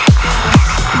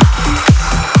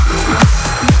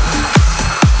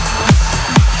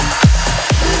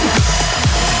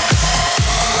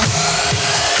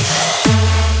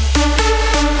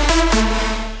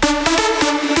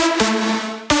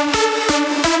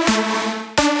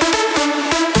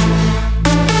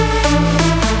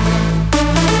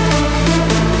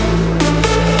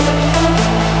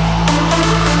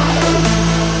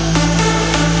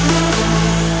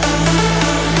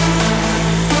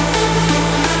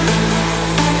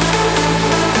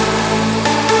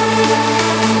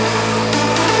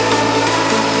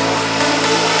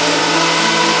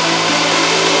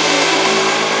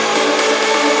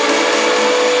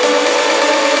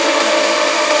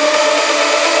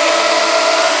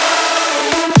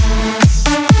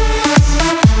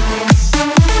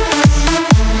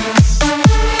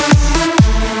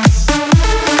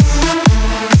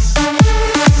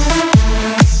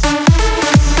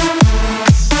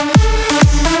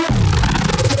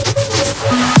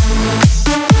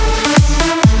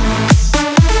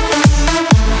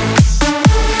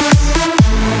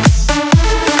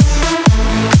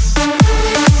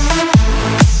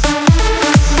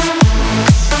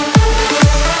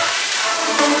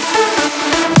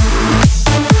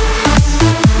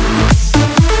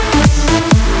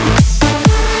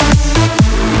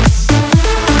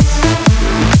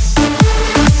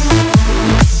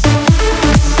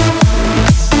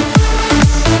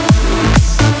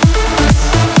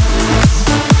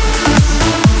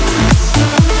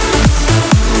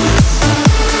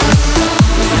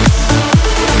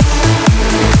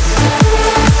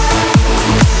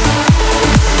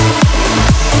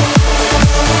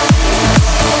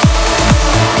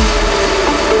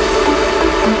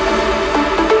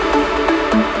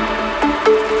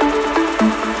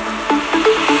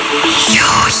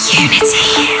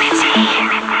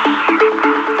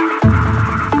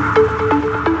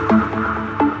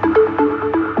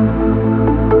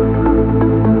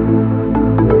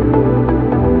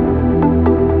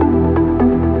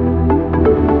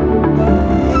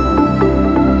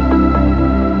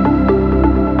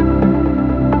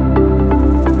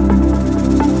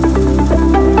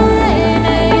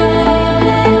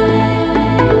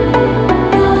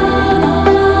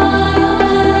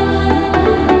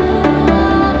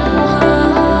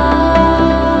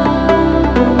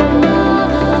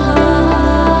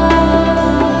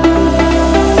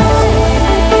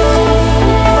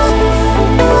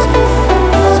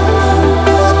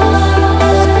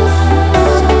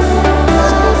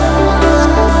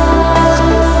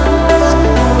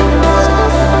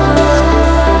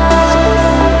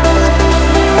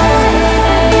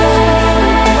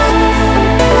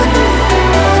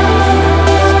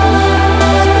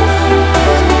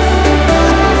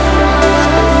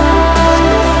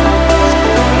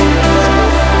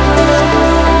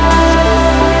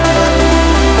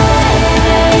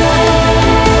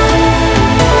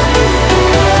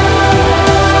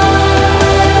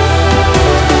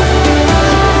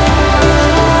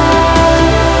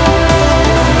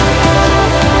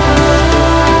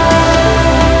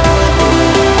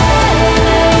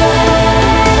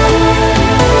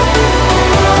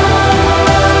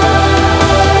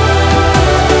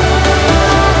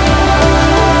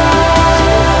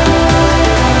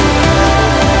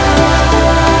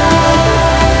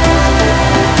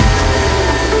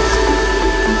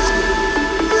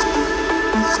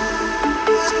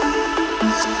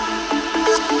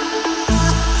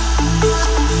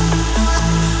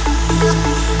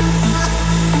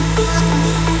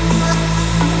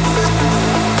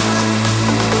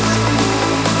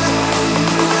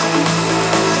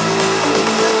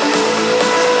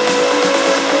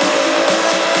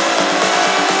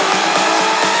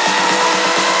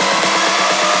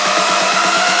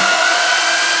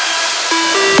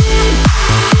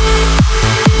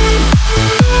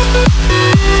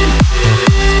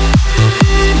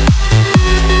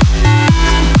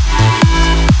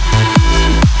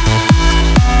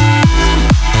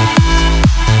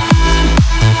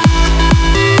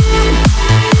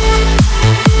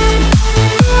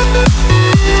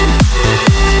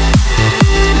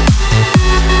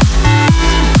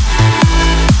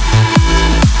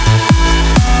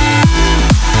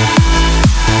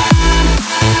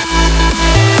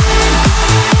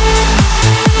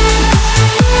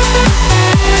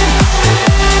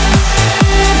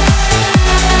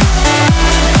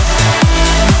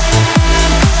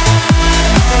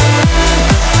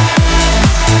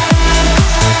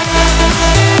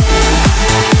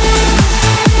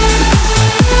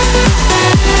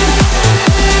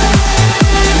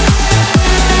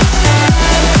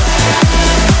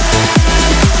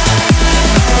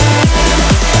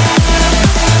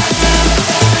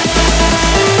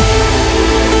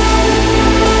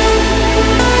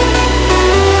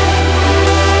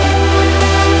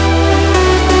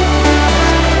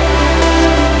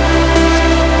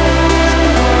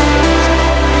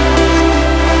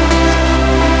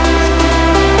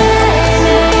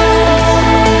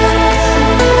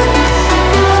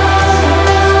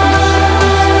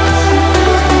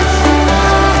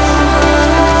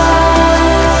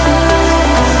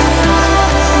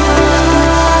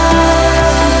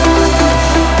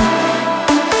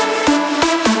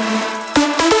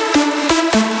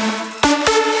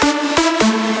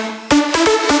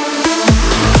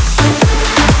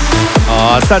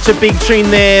 Such a big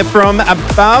tune there from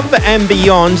Above and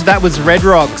Beyond. That was Red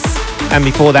Rocks. And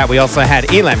before that, we also had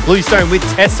Ilan, Bluestone with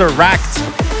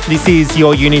Tesseract. This is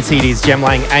Your Unity. It is Jem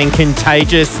Lang and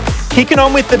Contagious. Kicking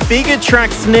on with the bigger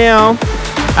tracks now.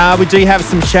 We do have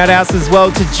some shout outs as well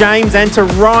to James and to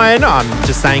Ryan. I'm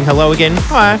just saying hello again.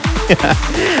 Hi.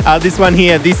 This one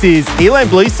here, this is Ilan,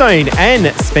 Bluestone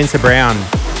and Spencer Brown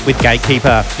with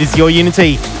Gatekeeper. This is Your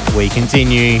Unity. We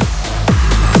continue.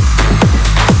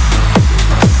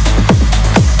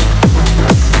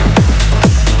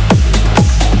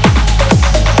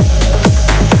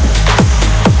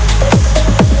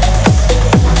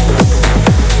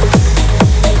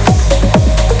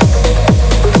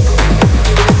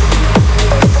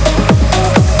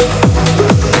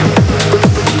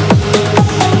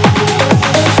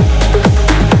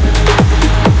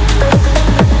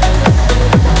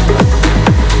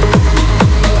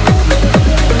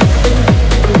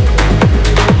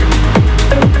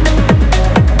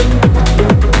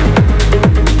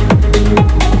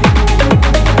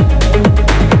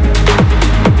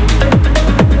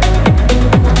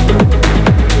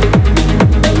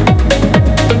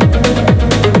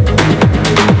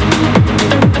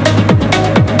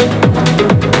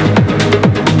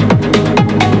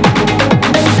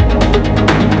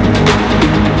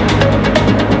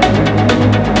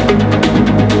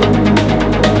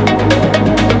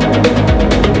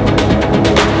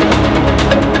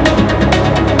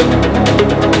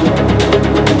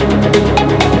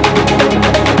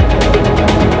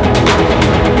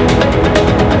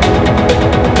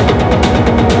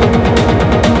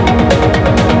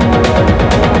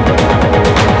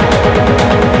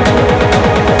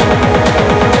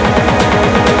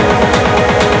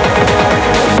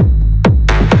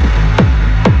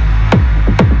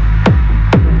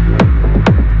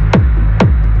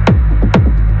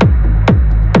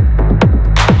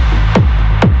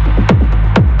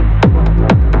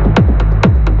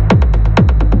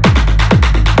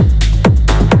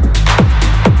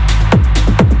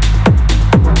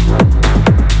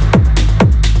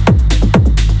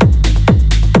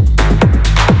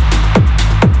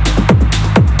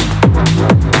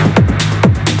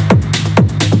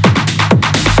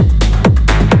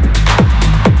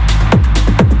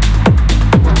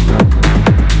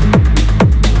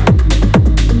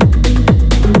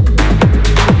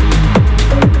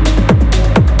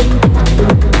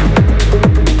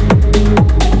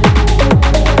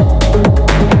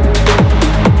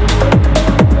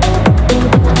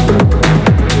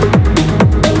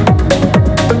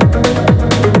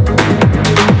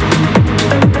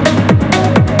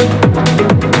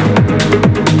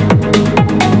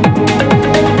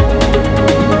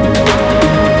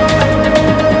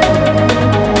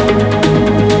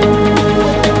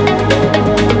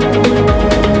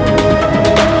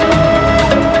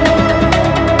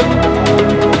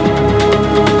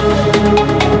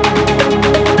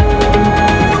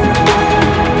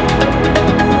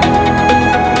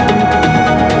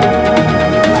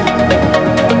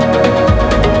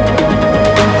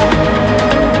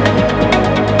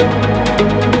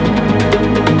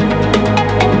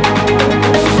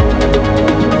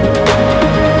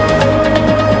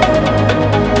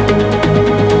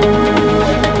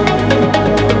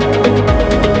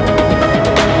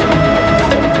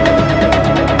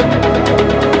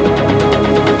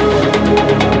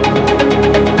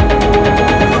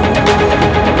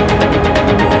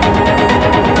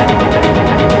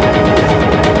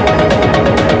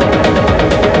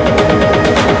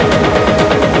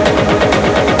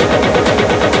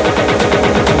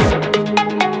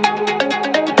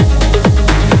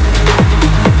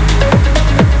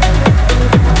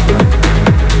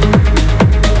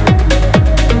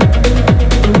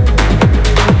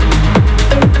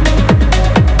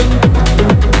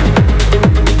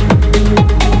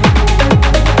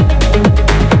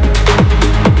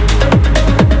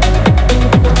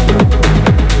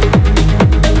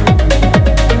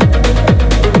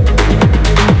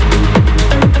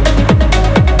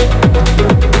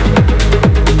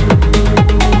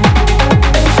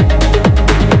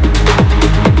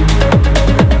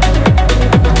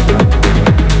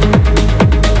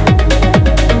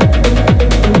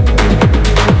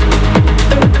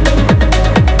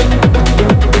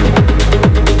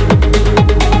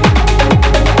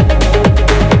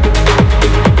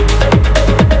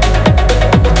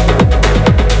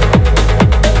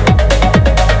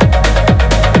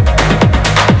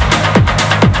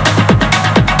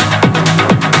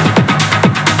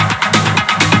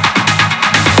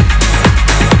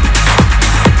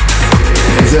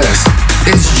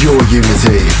 Your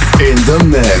Unity in the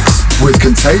mix with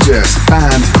Contagious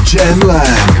and Jem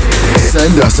Lang.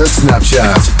 Send us a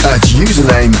Snapchat at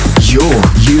username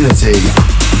YourUnity.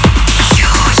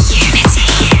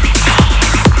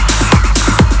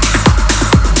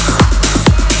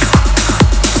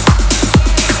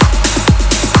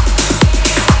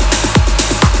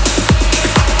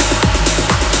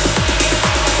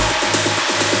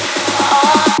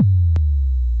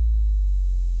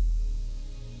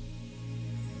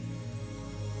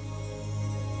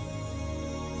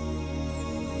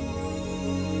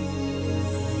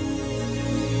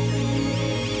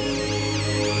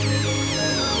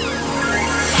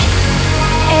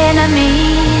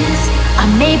 Enemies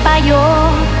are made by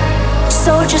your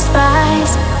soldier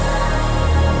spies.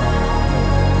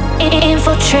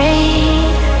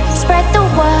 Infiltrate, spread the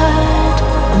word,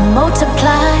 and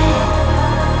multiply.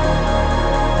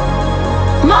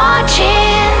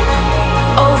 Marching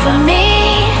over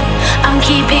me, I'm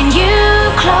keeping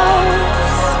you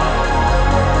close.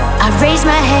 I raise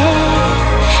my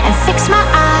head and fix my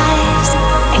eyes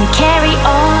and carry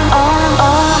on.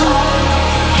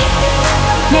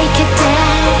 Make a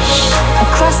dash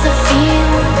across the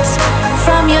fields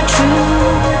from your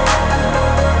truth.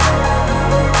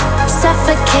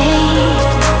 Suffocate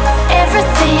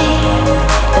everything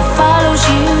that follows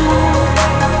you.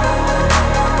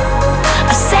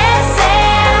 I set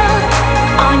sail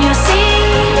on your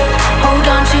sea. Hold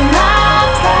on to my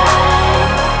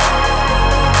pride.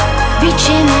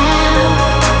 Reaching out,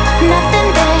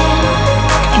 nothing there,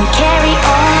 and carry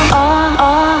on.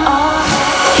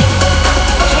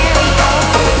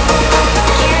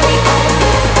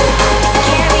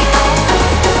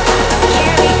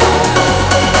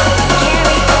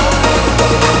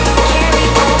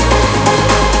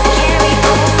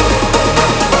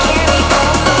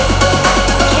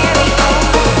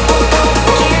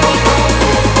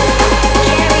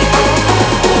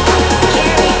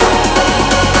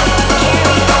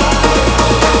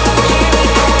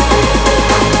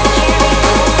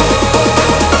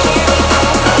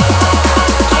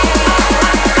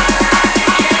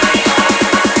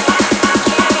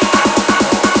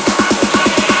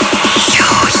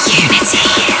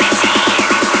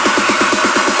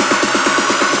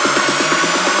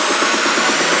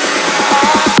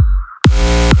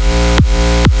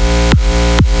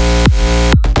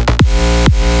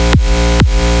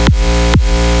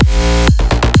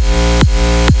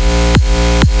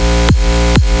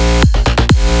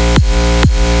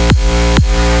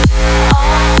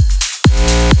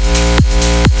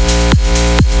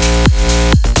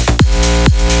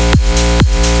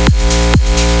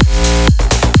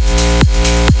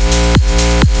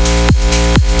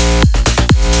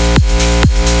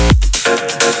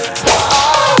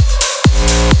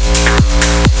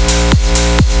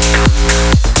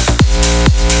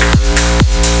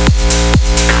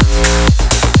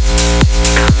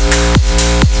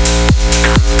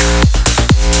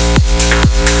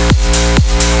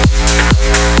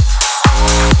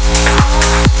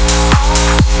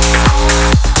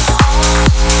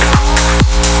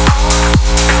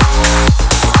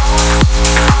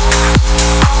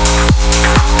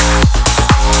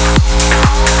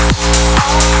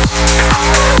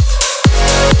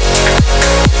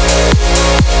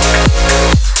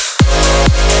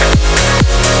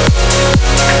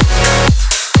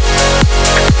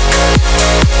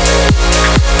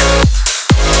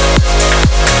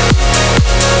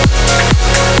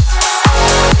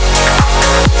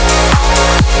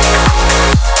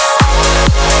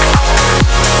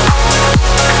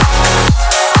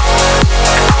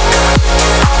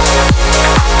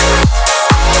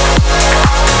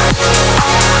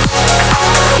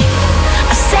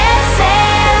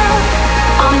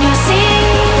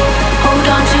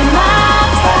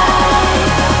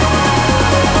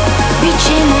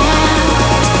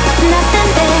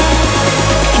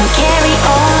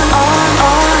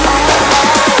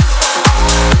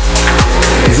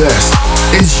 This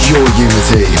is Your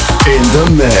Unity in the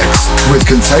mix with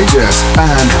Contagious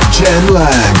and Jem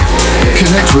Lang.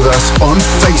 Connect with us on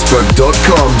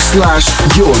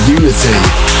facebook.com/YourUnity.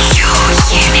 Your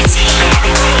Unity.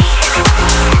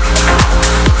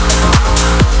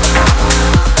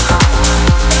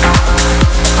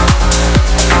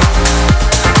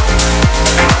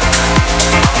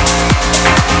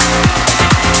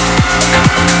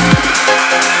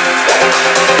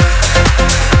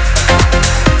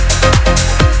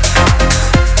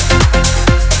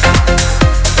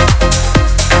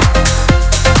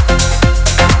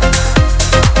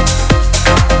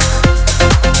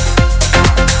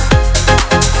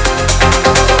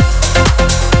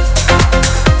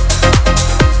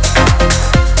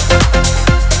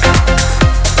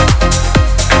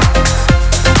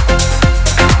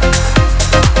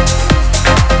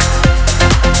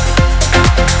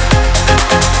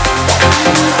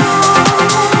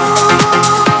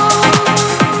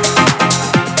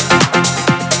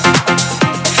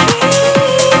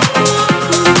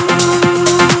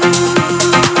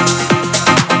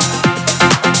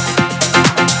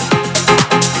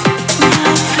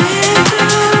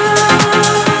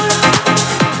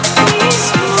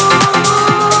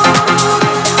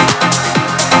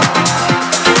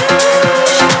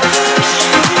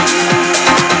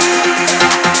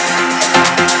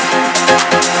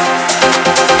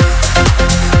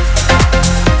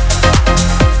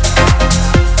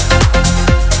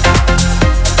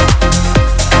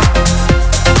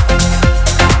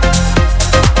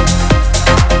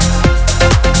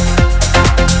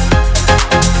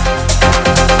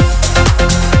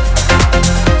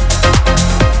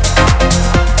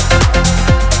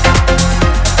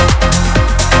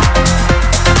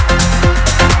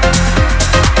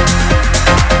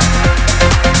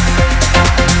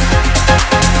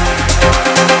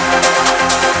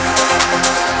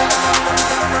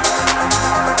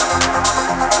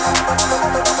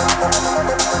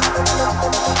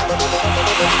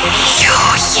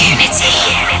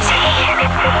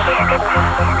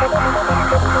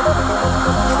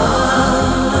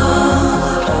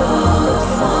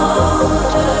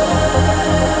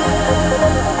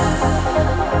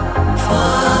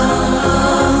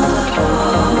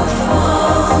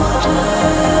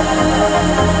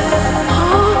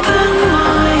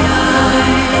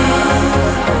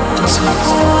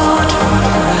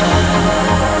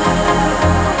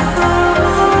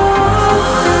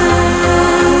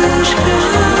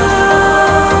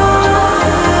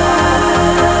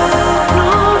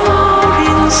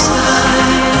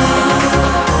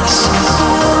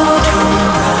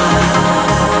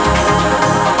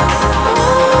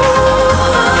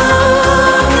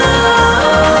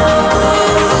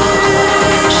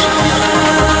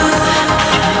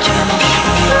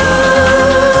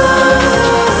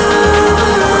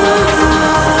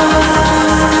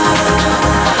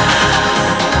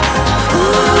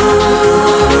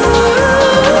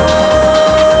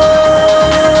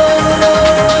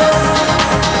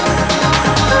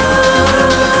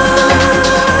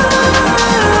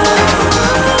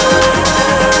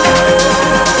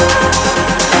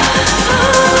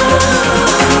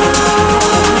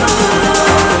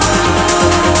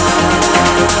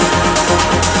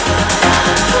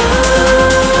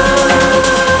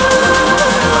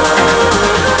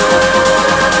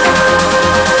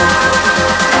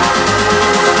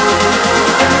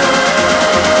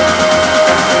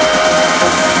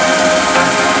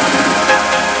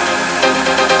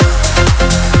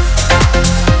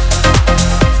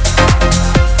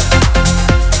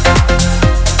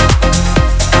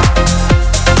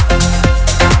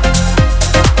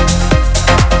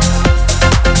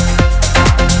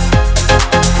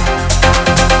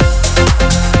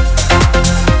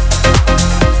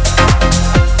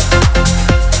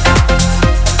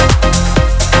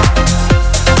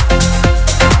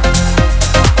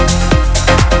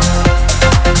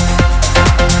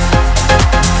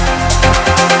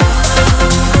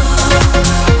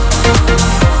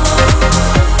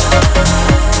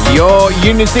 your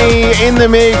Unity in the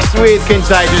mix with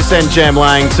Contagious and Jem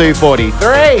Lang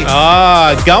 243.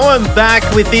 Going back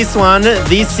with this one.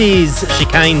 This is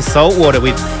Chicane Saltwater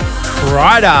with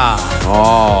Kryder.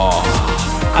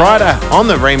 Kryder on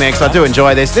the remix. I do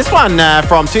enjoy this. This one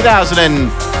from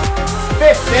 2015?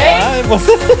 Was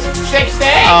it? 16?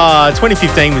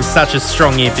 2015 was such a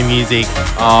strong year for music.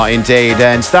 Oh, indeed.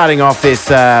 And starting off this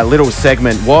little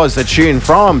segment was a tune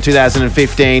from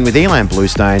 2015 with Ilan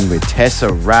Bluestone with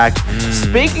Tesseract.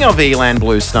 Speaking of Ilan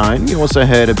Bluestone, you also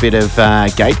heard a bit of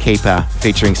Gatekeeper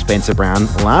featuring Spencer Brown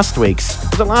last week's.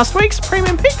 Was it last week's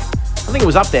Premium Pick? I think it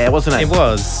was up there, wasn't it? It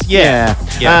was, yeah.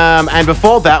 And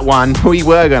before that one, we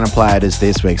were going to play it as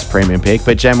this week's Premium Pick,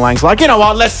 but Jem Lang's like, you know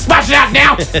what, let's smash it out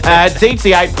now.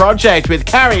 TT8 Project with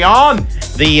Carry On.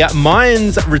 The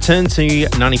Myons return to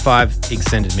 95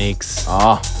 extended mix.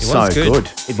 Oh, so good.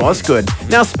 It was good.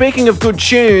 Now, speaking of good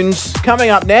tunes, coming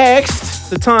up next,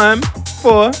 The time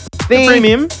for the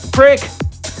premium prick.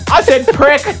 I said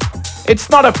prick. It's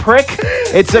not a prick.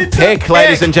 It's a pick,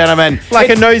 ladies and gentlemen. Like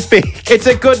a nose pick. It's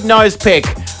a good nose pick.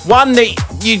 One that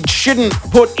you shouldn't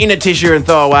put in a tissue and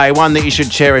throw away. One that you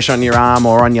should cherish on your arm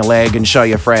or on your leg and show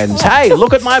your friends. Hey,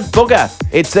 look at my booger.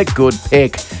 It's a good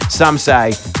pick. Some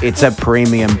say it's a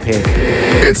premium pick.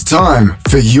 It's time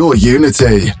for your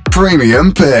Unity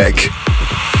Premium Pick.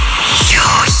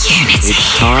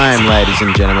 It's time, ladies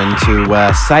and gentlemen,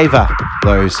 to savour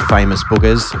those famous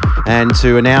boogers and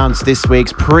to announce this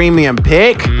week's premium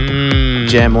pick,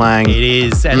 Jem Lang. It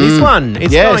is. And this one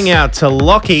is going out to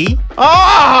Lockie.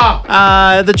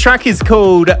 The track is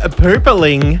called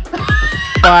Pooperling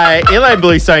by Ilan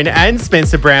Bluestone and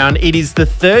Spencer Brown. It is the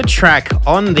third track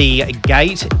on the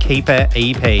Gatekeeper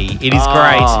EP. It is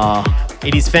great.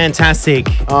 It is fantastic.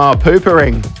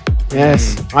 Poopering.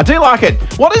 Yes, I do like it.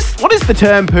 What is the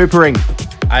term poopering?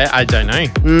 I don't know.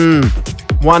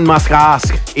 One must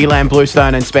ask Ilan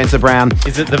Bluestone and Spencer Brown.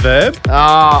 Is it the verb?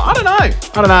 I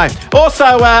don't know.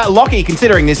 Also, Lockie,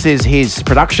 considering this is his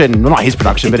production, well, not his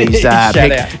production, but his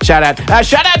pick. Shout out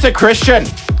to Christian.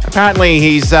 Apparently,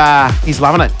 he's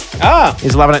loving it.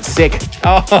 He's loving it sick.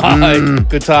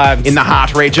 Good times. In the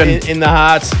heart region. In the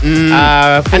heart.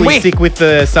 Fully sick with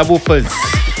the subwoofers.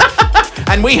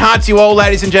 And we heart you all,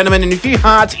 ladies and gentlemen. And if you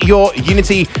heart your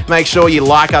Unity, make sure you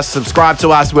like us, subscribe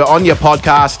to us. We're on your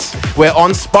podcasts. We're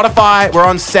on Spotify. We're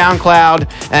on SoundCloud.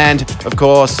 And, of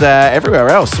course, everywhere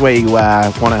else where you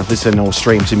want to listen or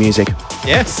stream to music.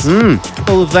 Yes.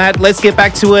 All of that. Let's get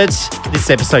back to it. This is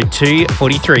episode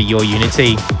 243, Your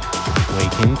Unity. We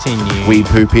continue. We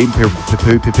continue.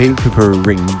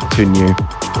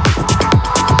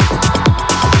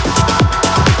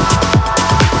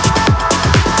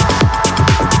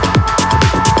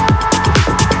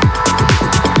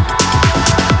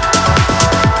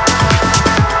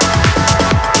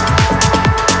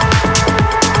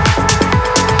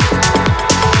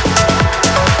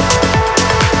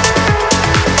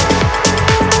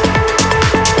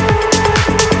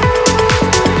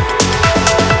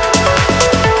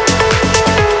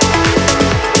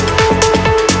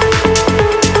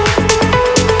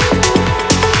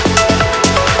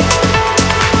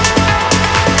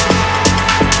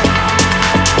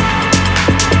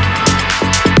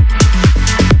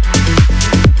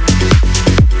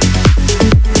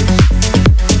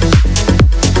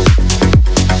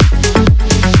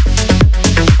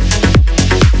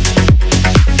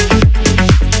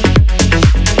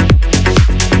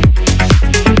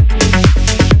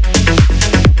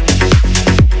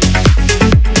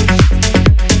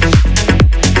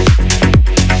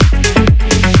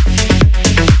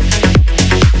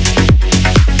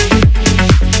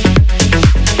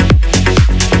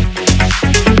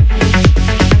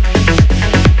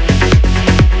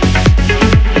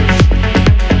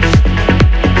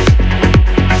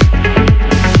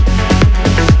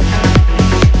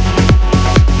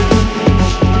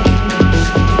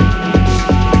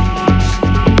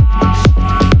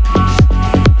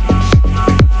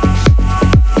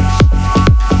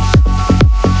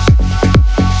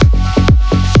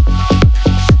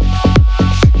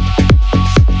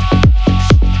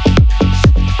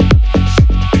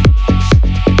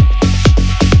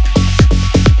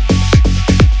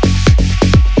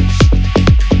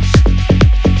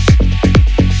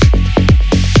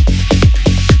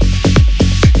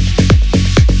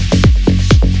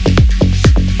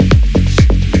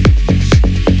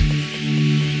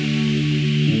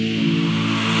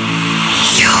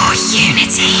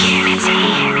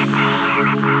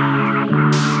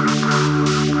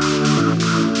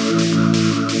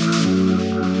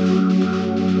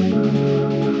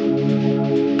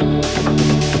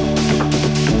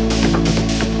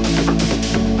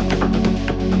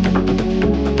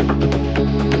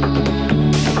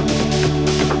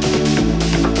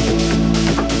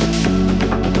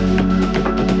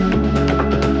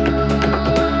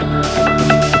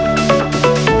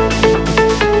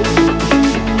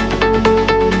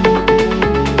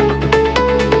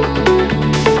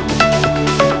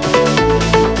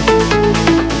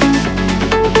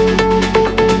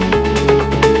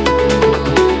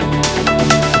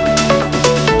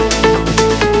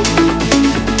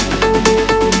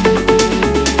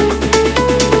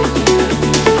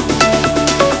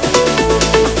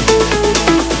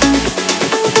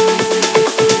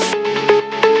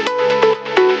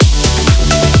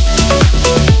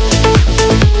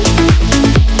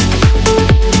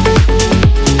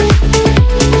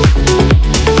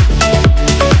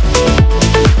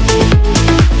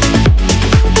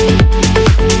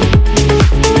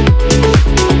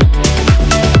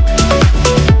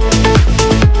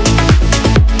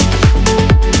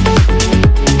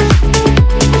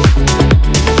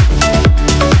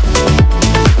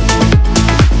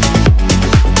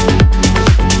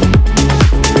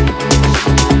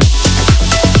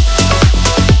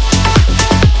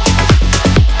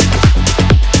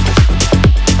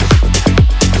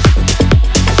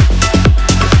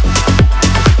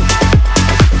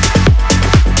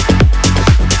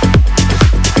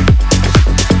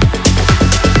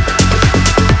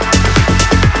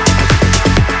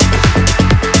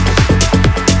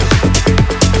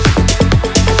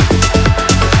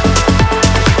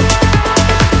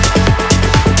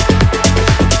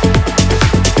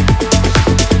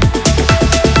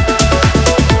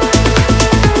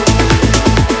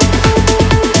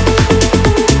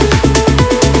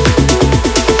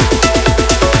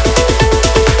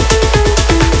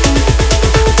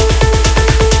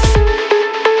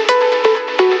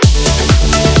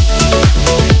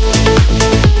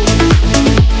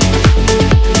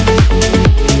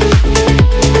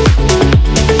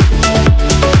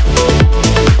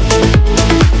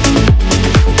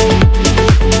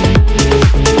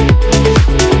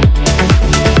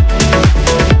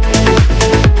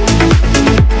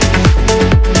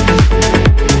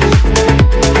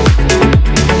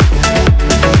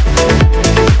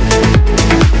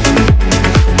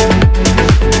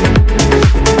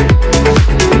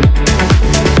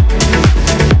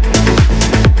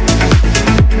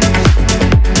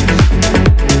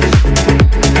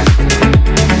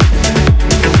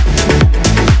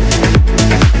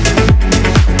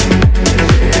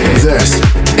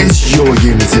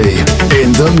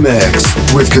 mix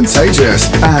with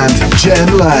Contagious and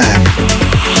Jem Lang.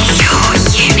 Your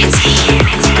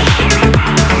unity.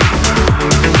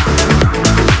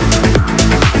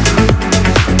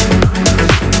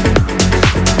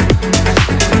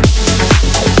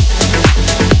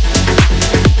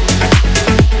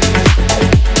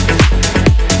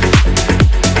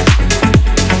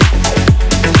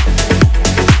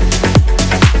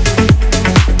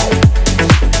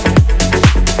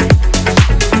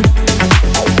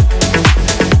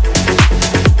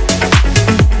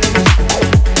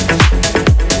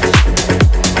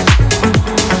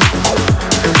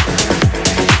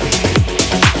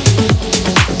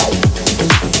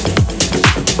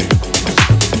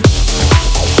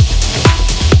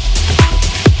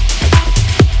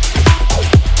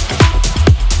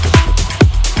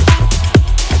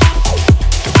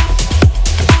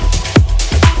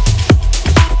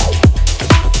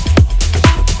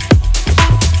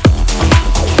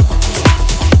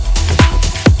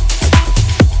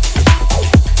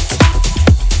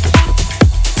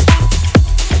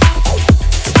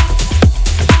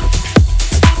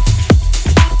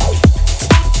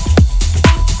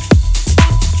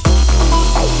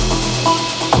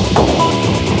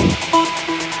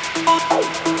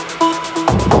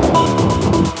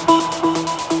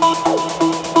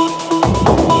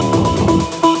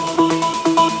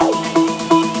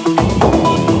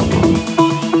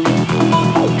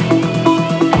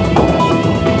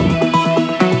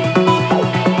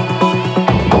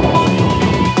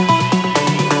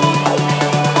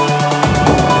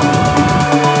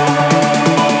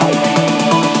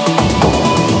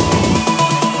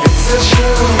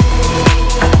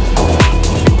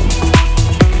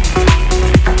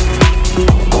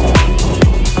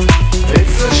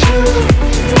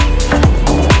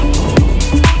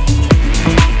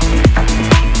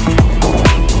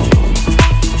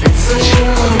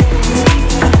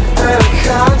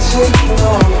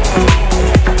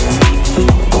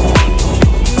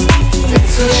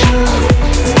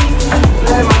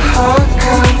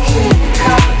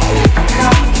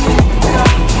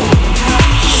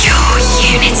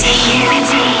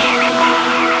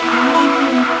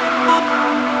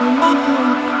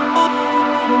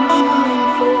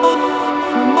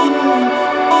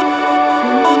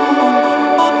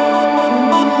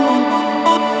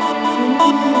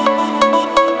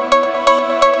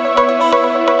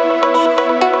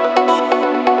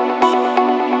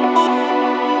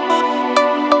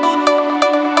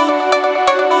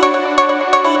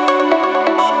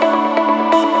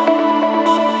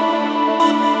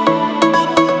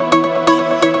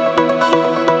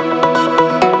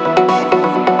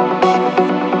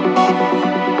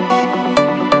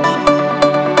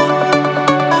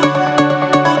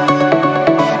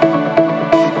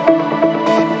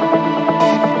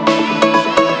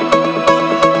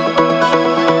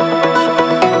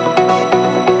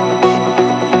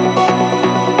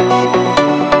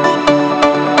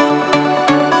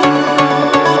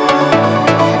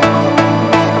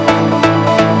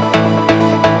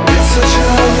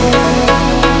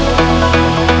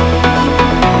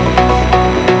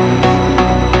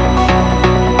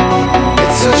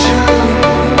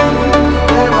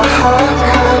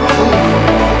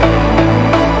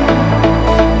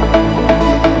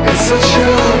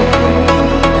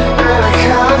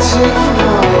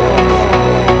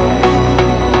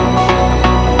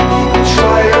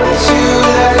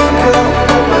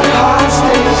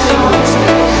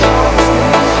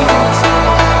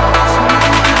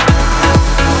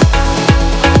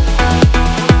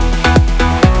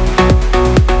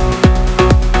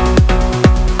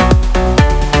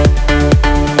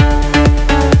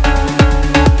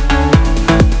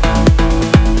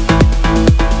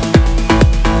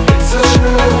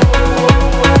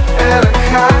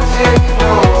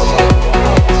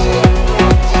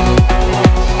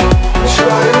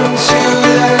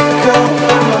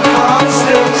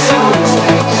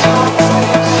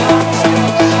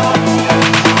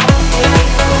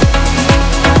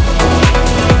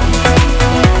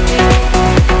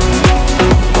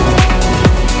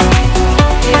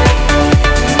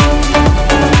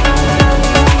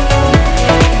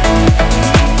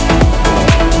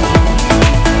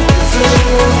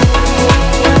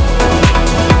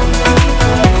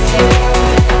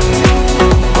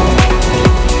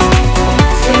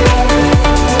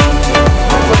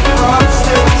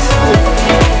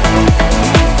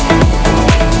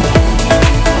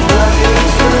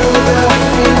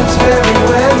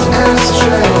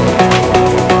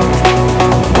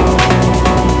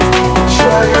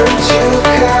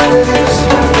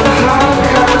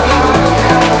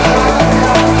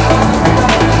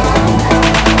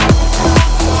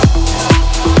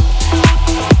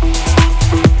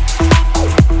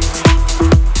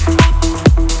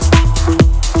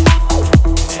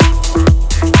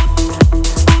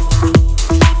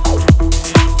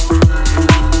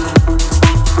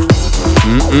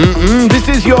 This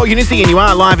is your Unity, and you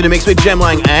are live in a mix with Jem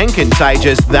Lang and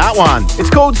Contagious. That one, it's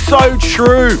called So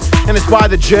True, and it's by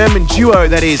the German duo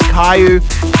that is Kyau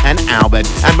and Albert.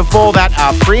 And before that,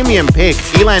 our premium pick,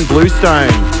 Ilan Bluestone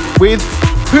with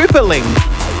Pooperling.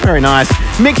 Very nice.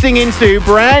 Mixing into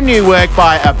brand new work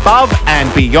by Above and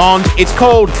Beyond. It's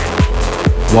called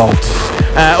Waltz.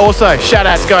 Also, shout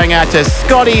outs going out to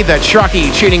Scotty the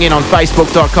Truckie tuning in on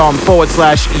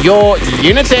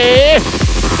facebook.com/YourUnity.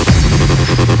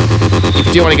 If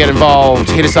you do want to get involved,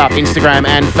 hit us up Instagram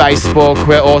and Facebook.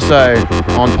 We're also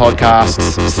on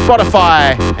podcasts,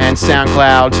 Spotify and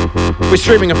SoundCloud. We're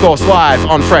streaming, of course, live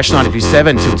on Fresh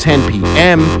 92.7 till 10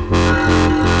 p.m.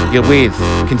 You're with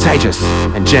Contagious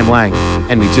and Jem Lang,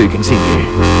 and we do continue.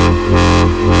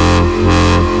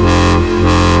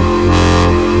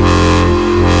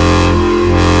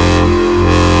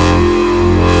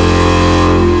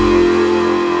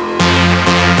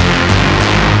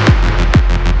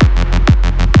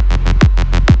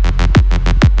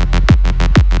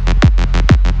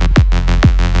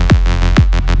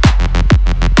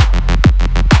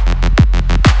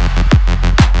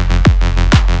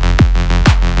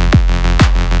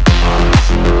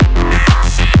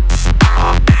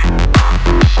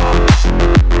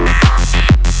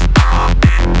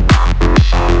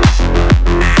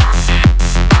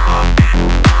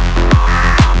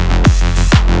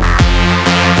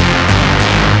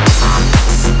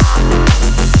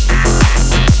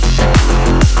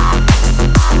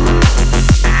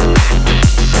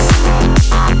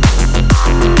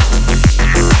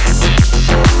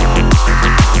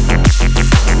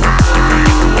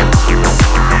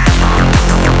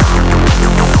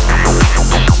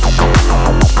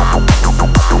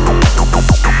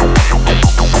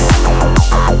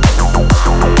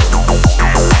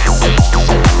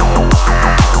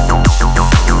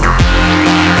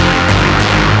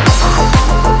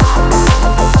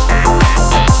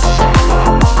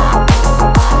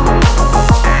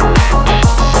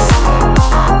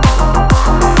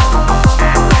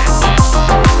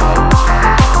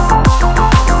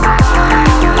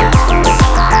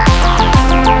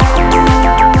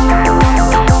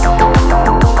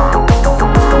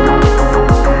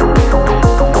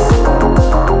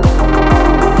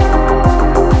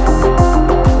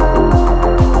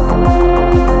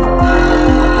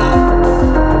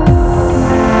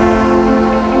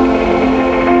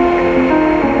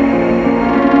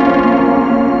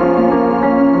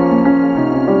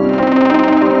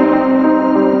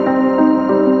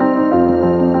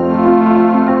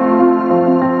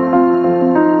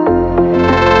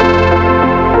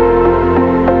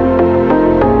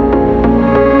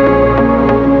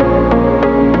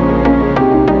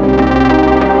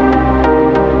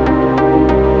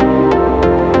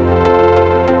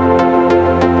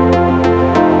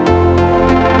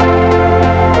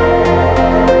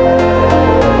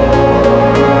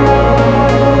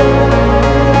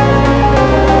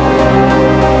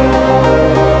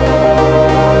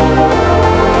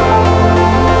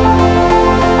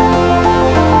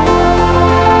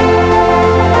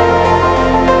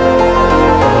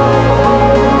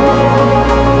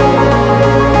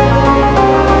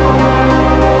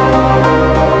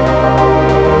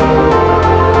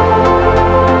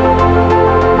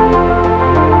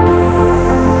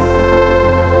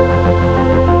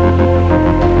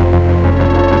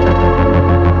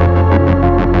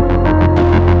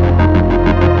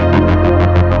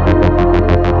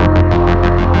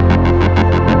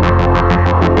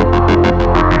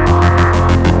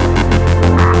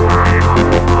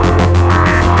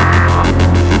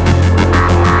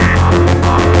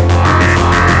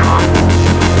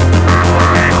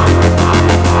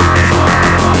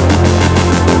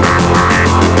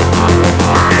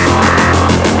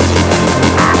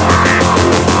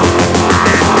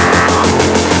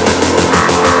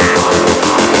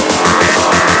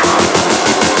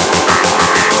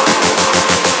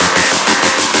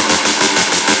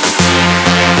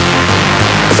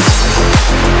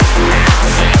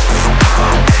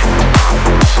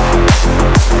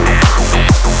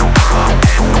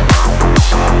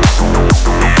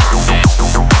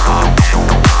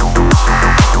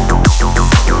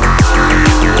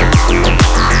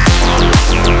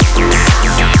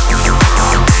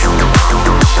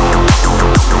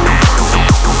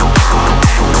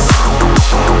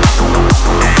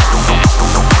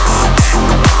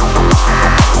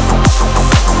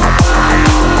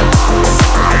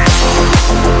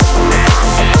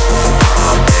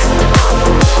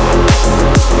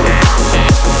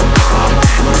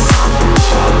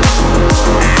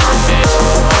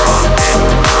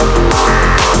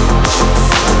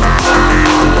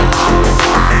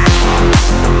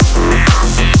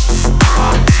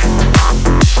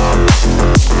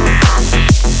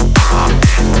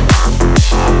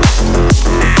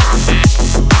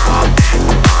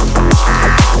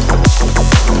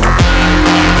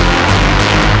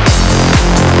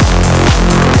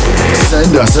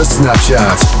 Send us a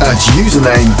Snapchat at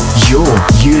username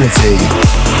YourUnity.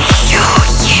 Your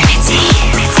Unity.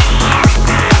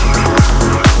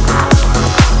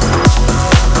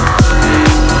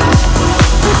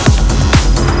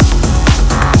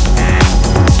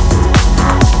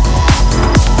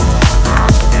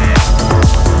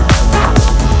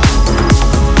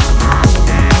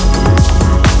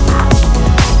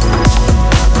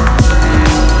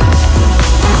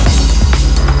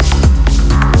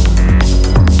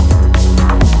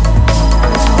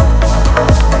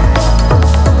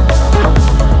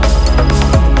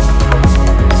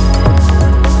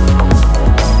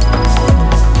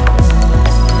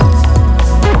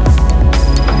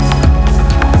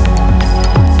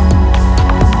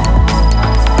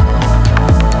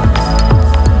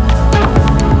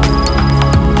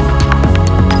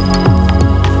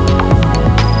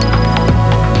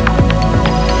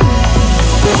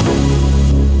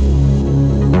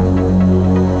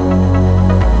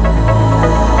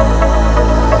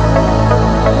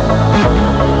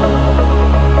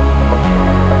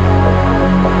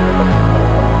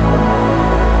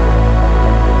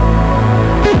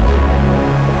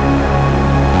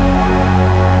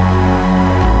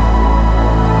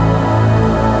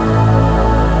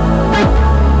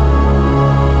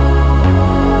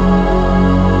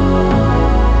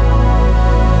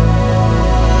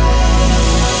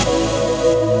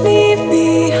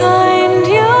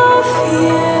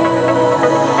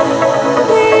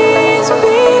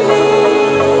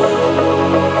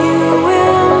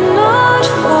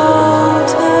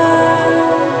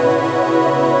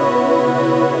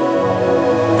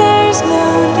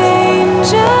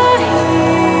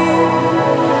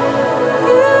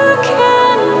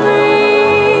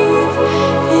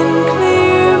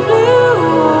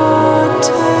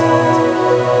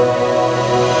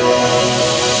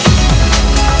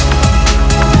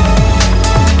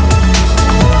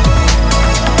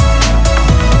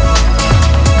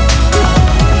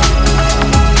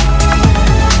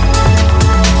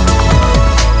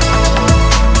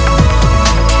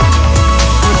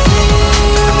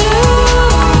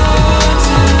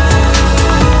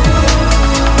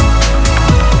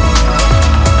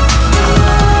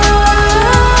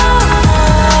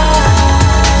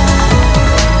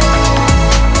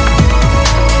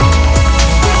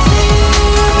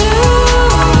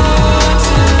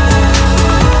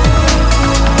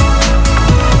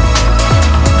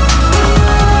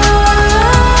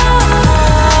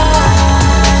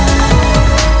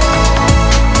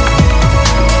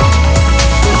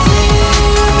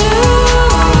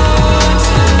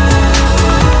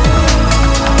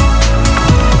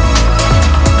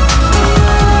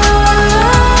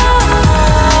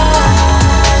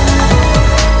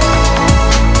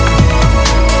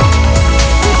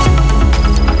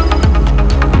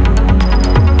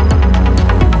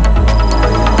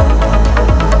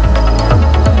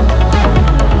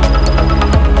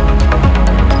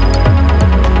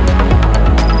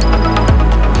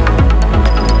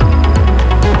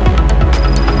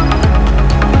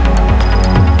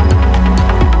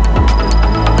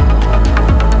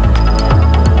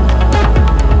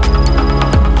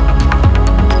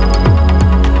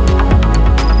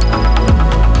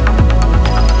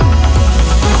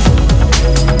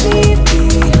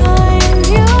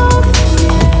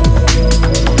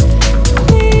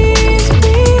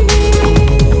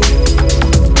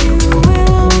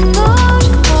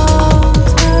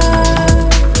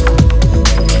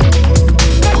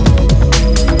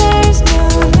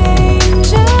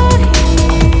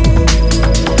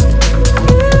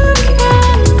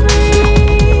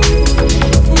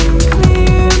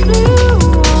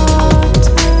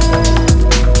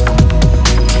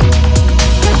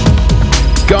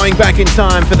 Going back in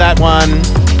time for that one,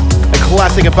 a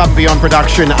classic Above and Beyond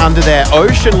production under their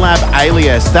Oceanlab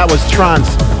alias. That was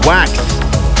Trance Wax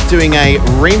doing a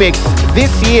remix this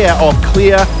year of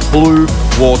Clear Blue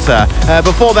Water.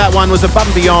 Before that one was Above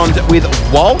and Beyond with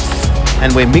Waltz,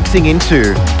 and we're mixing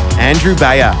into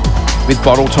Andromedha with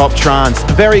Bottle Top Trance.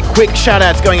 Very quick shout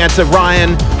outs going out to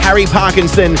Ryan, Harry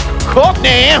Parkinson,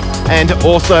 Courtney, and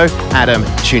also Adam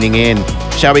tuning in.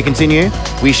 Shall we continue?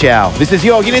 We shall. This is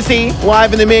Your Unity,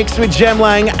 live in the mix with Jem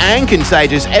Lang and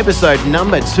Contagious, episode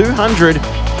number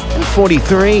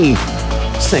 243.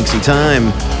 Sexy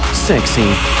time.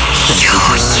 Sexy.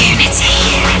 Your Unity.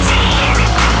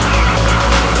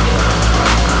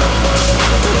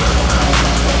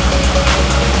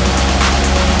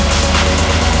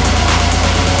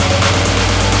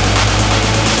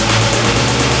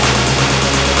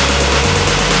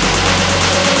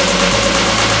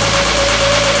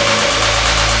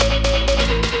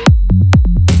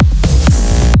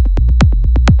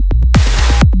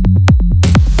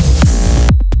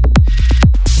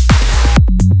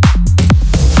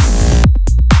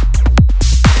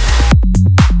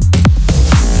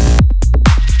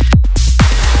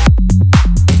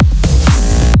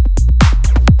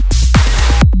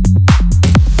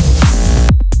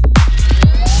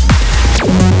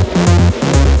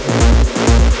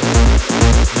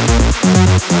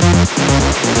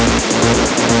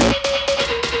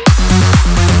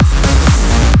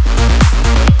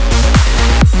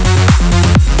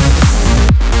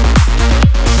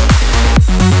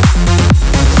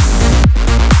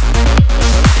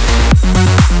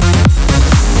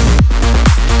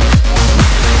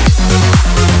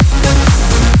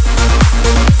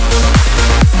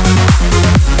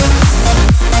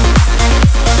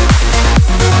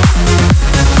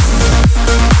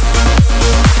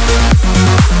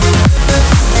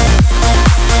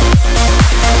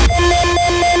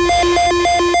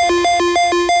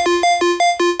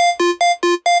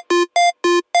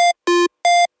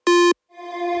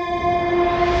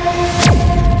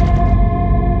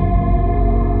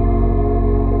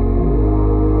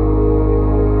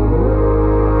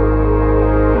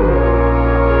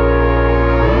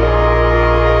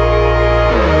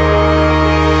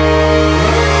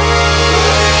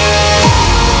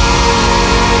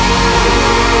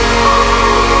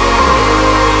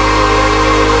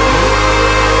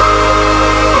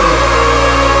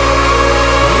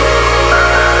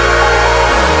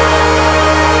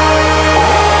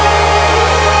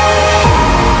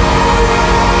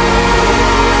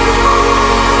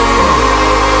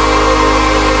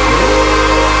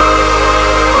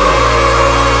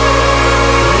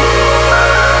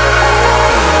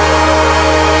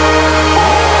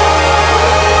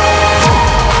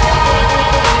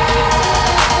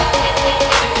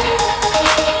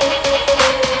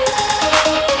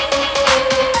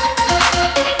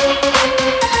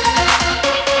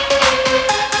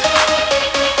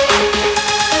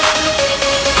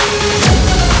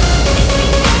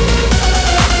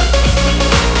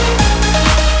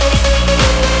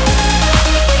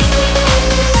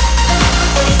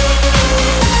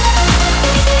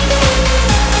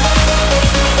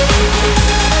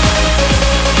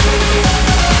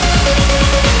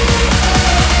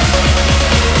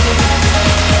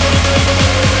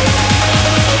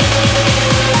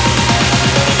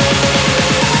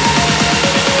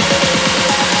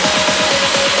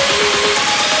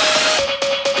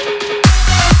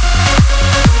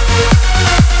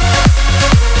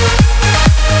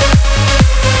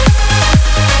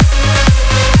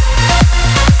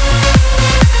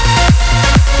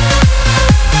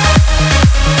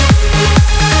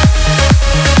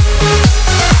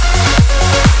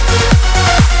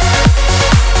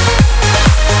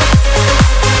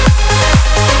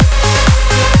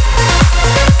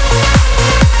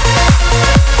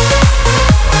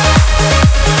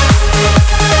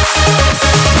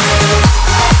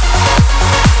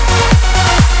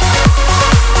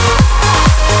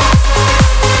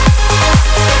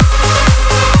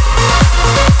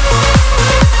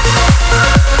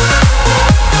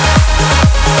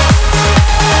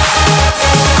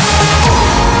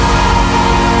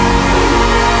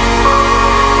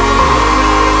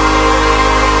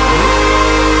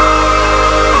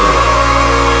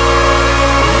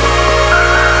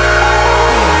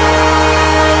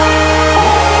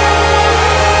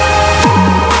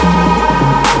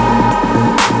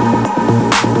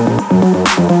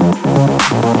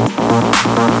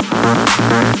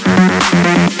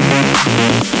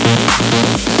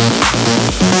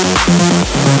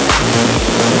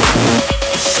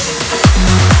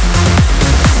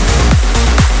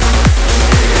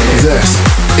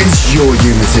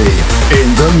 Unity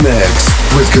in the mix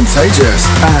with Contagious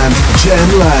and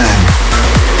Jem Lang.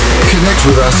 Connect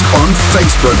with us on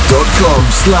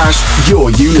facebook.com/yourunity. Your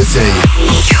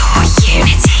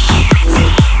Unity.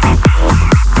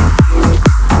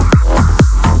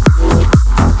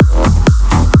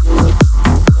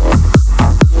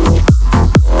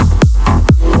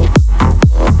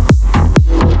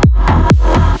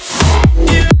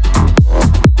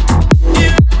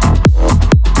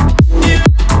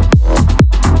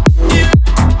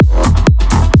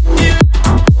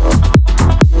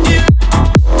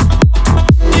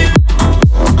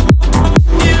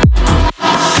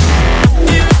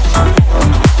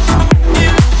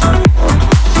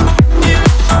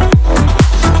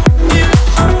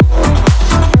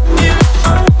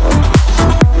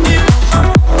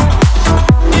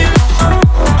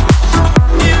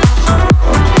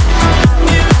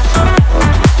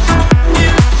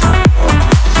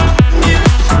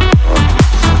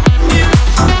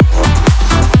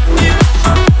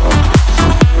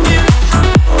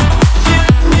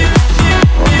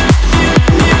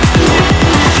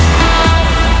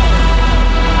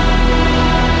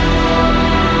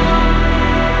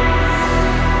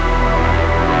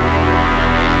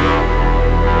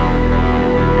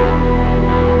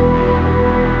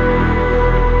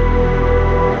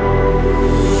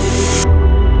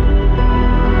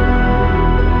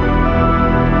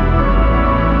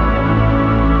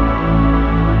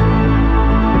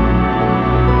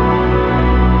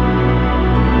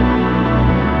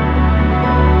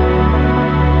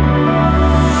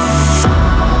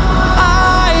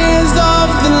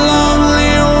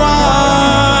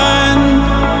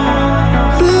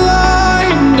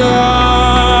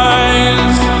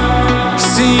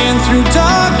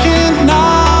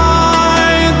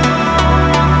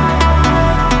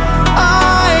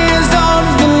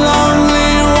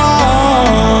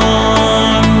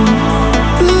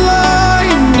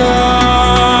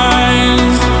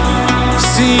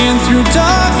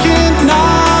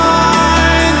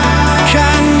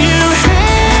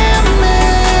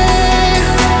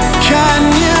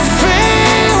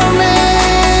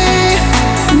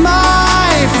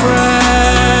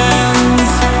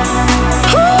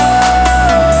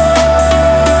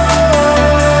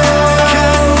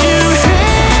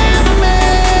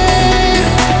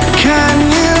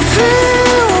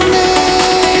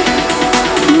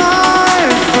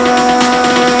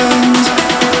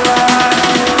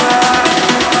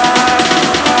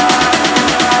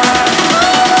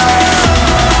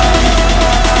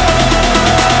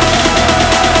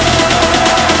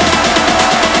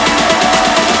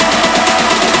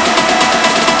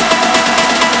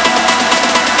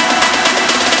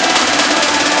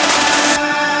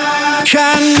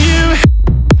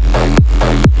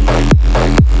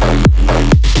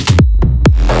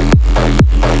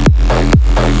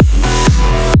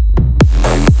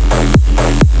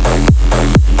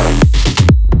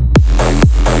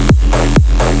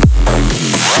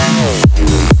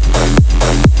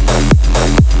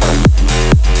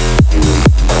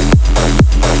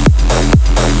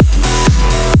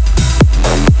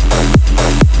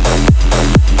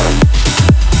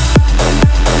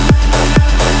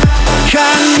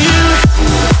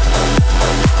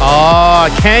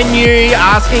 Can You?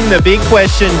 Asking the big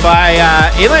question by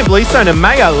Ilan, Bluestone and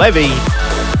Moya Levy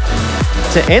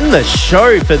to end the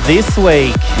show for this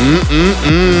week.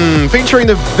 Featuring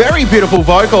the very beautiful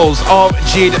vocals of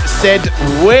Jid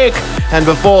Sedgwick. And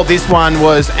before this one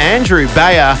was Andrew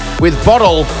Bayer with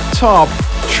Bottle Top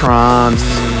Trance.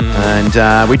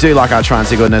 And we do like our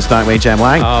trancey goodness, don't we, Jem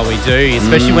Lang? Oh, we do,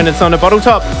 especially when it's on a bottle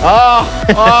top.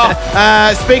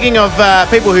 Speaking of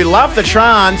people who love the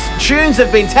trance, tunes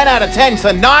have been 10 out of 10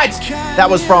 tonight. That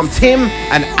was from Tim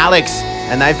and Alex,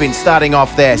 and they've been starting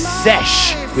off their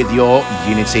sesh with Your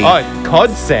Unity. Oh,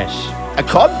 cod sesh. A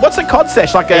cod? What's a cod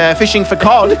sesh? Like fishing for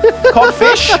cod?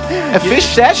 Codfish? A fish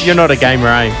sesh? You're not a gamer,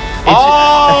 eh?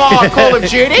 Call of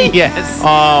Duty? Yes.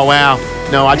 Oh, wow.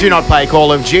 No, I do not play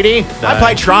Call of Duty. No. I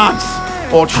play Trance,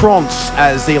 or Trance,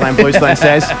 as Ilan Bluestone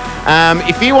says.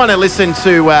 If you want to listen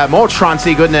to more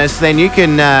trancey goodness, then you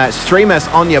can stream us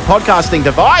on your podcasting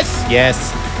device.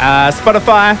 Yes.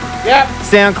 Spotify. Yep.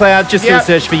 SoundCloud. Just do a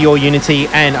search for Your Unity.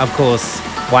 And, of course,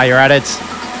 while you're at it,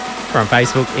 we're on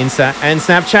Facebook, Insta, and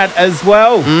Snapchat as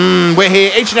well. We're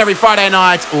here each and every Friday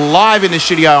night, live in the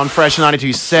studio on Fresh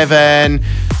 92.7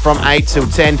 from 8 till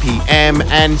 10 p.m.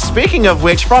 And speaking of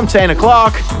which, from 10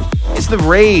 o'clock, it's the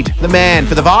Reed, the man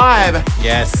for the vibe.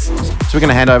 Yes. So we're going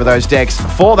to hand over those decks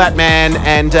for that man.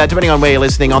 And depending on where you're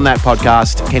listening on that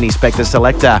podcast, Kenny Spector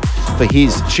Selector for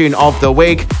his tune of the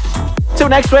week. Till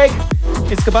next week.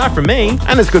 It's goodbye from me.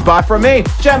 And it's goodbye from me,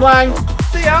 Jem Lang.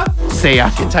 See See ya.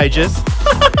 Contagious.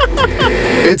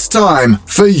 It's time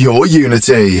for your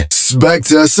Unity.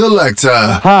 Spectre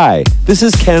Selector. Hi, this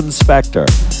is Ken Spector.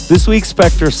 This week's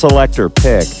Spectre Selector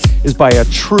pick is by a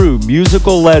true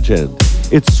musical legend.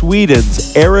 It's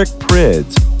Sweden's Eric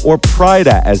Prydz, or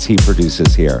Kryder as he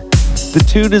produces here. The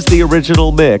tune is the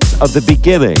original mix of The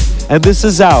Beginning, and this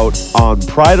is out on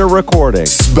Kryder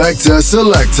Recordings. Spectre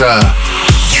Selector.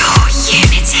 Your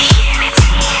Unity.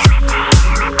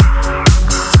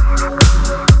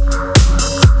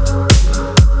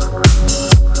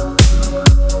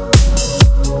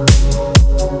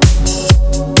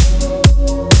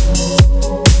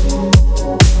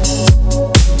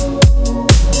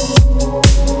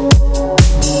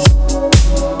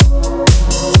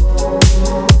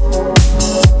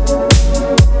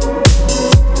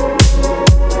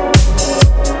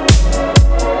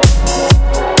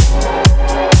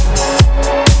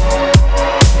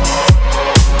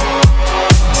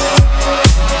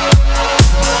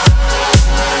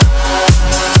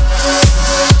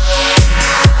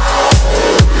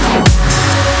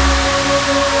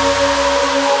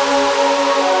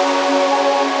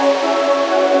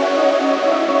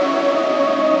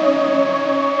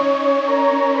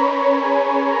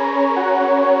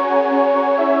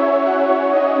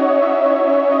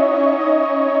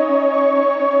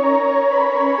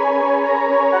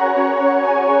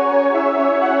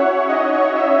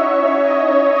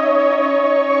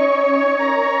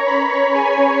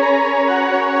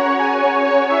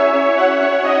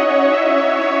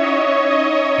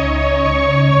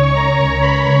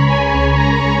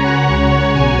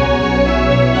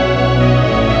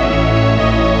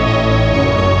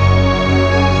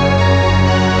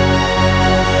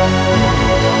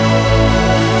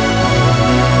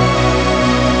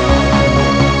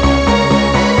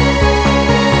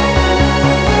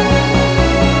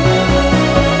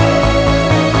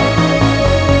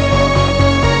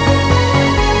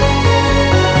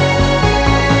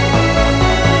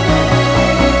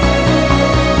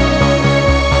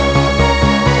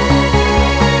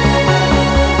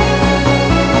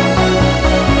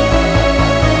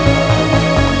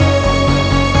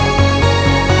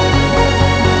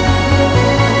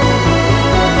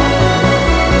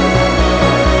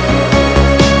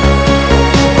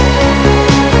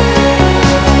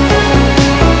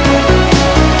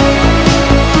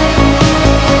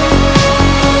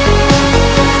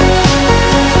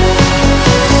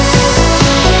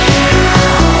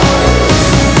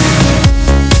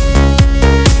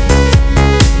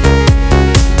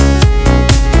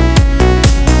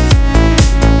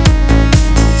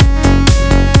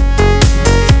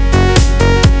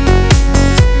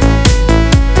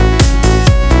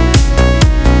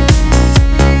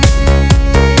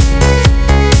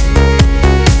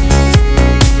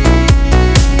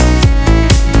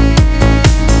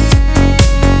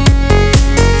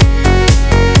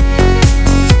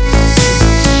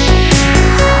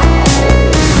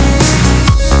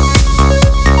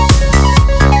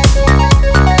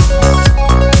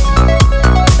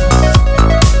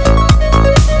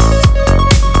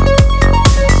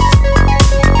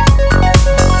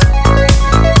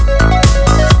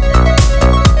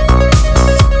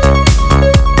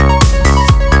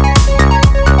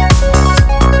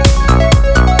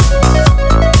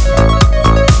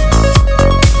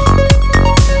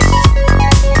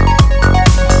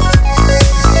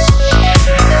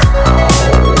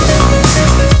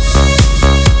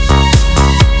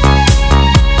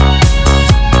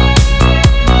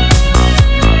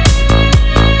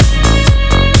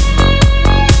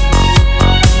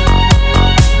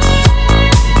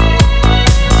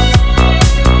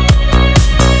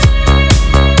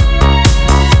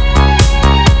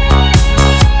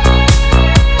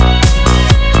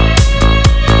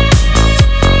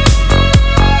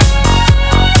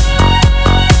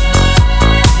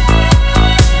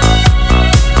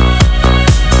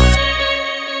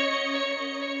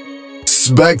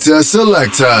 Spectre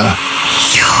Selector.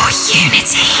 Your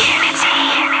Unity.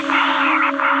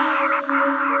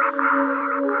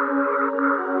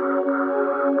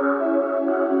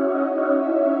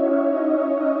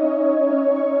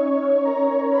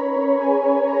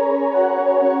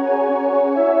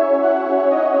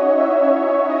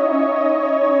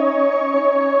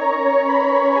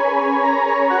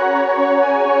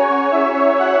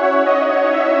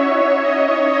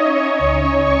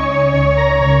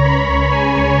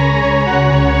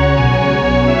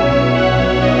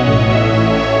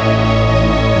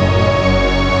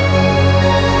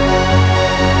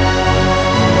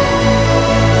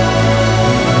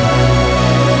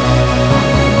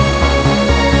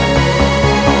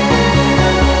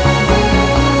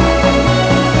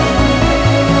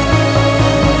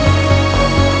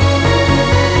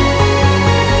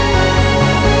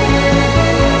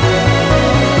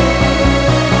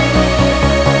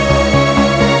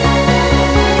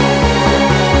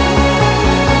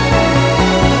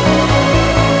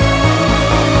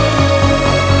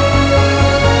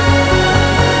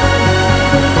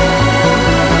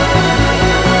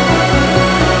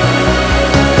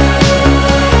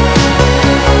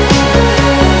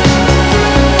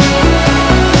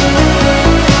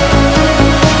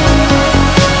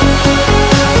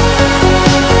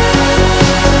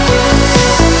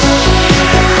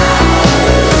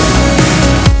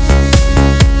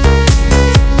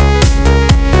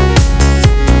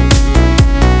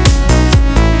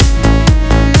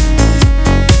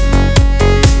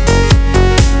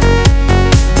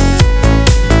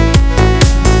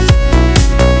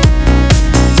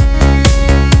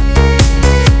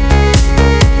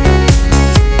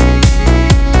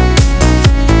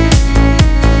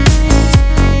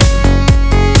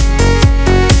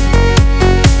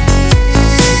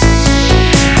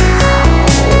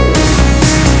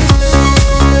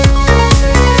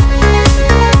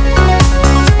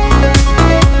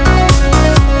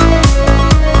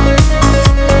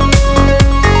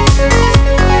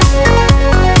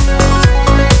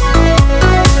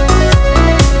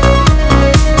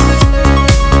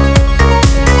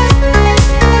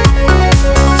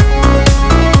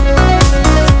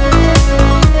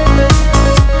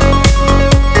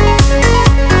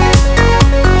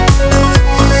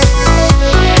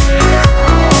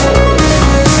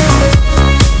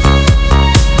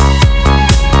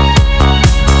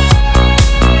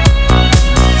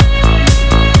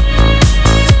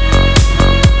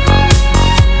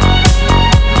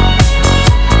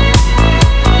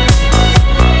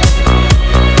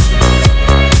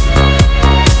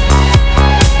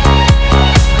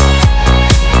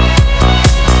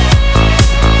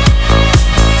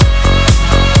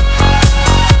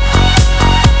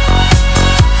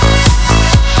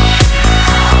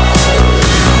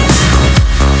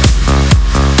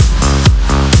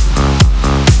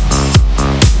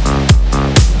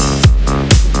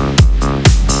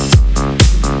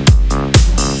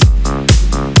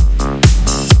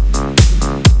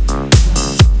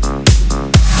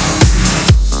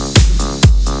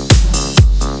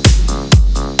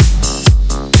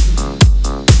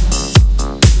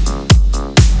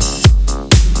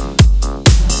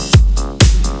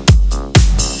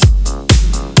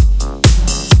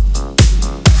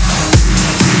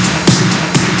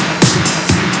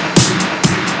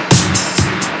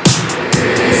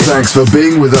 Thanks for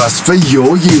being with us for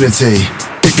Your Unity.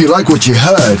 If you like what you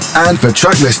heard and for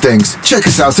track listings, check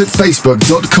us out at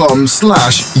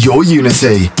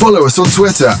facebook.com/yourunity. Follow us on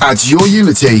Twitter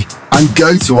 @yourunity and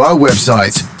go to our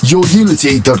website,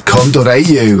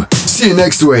 yourunity.com.au. See you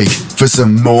next week for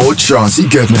some more trancey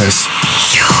goodness.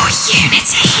 Your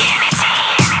Unity.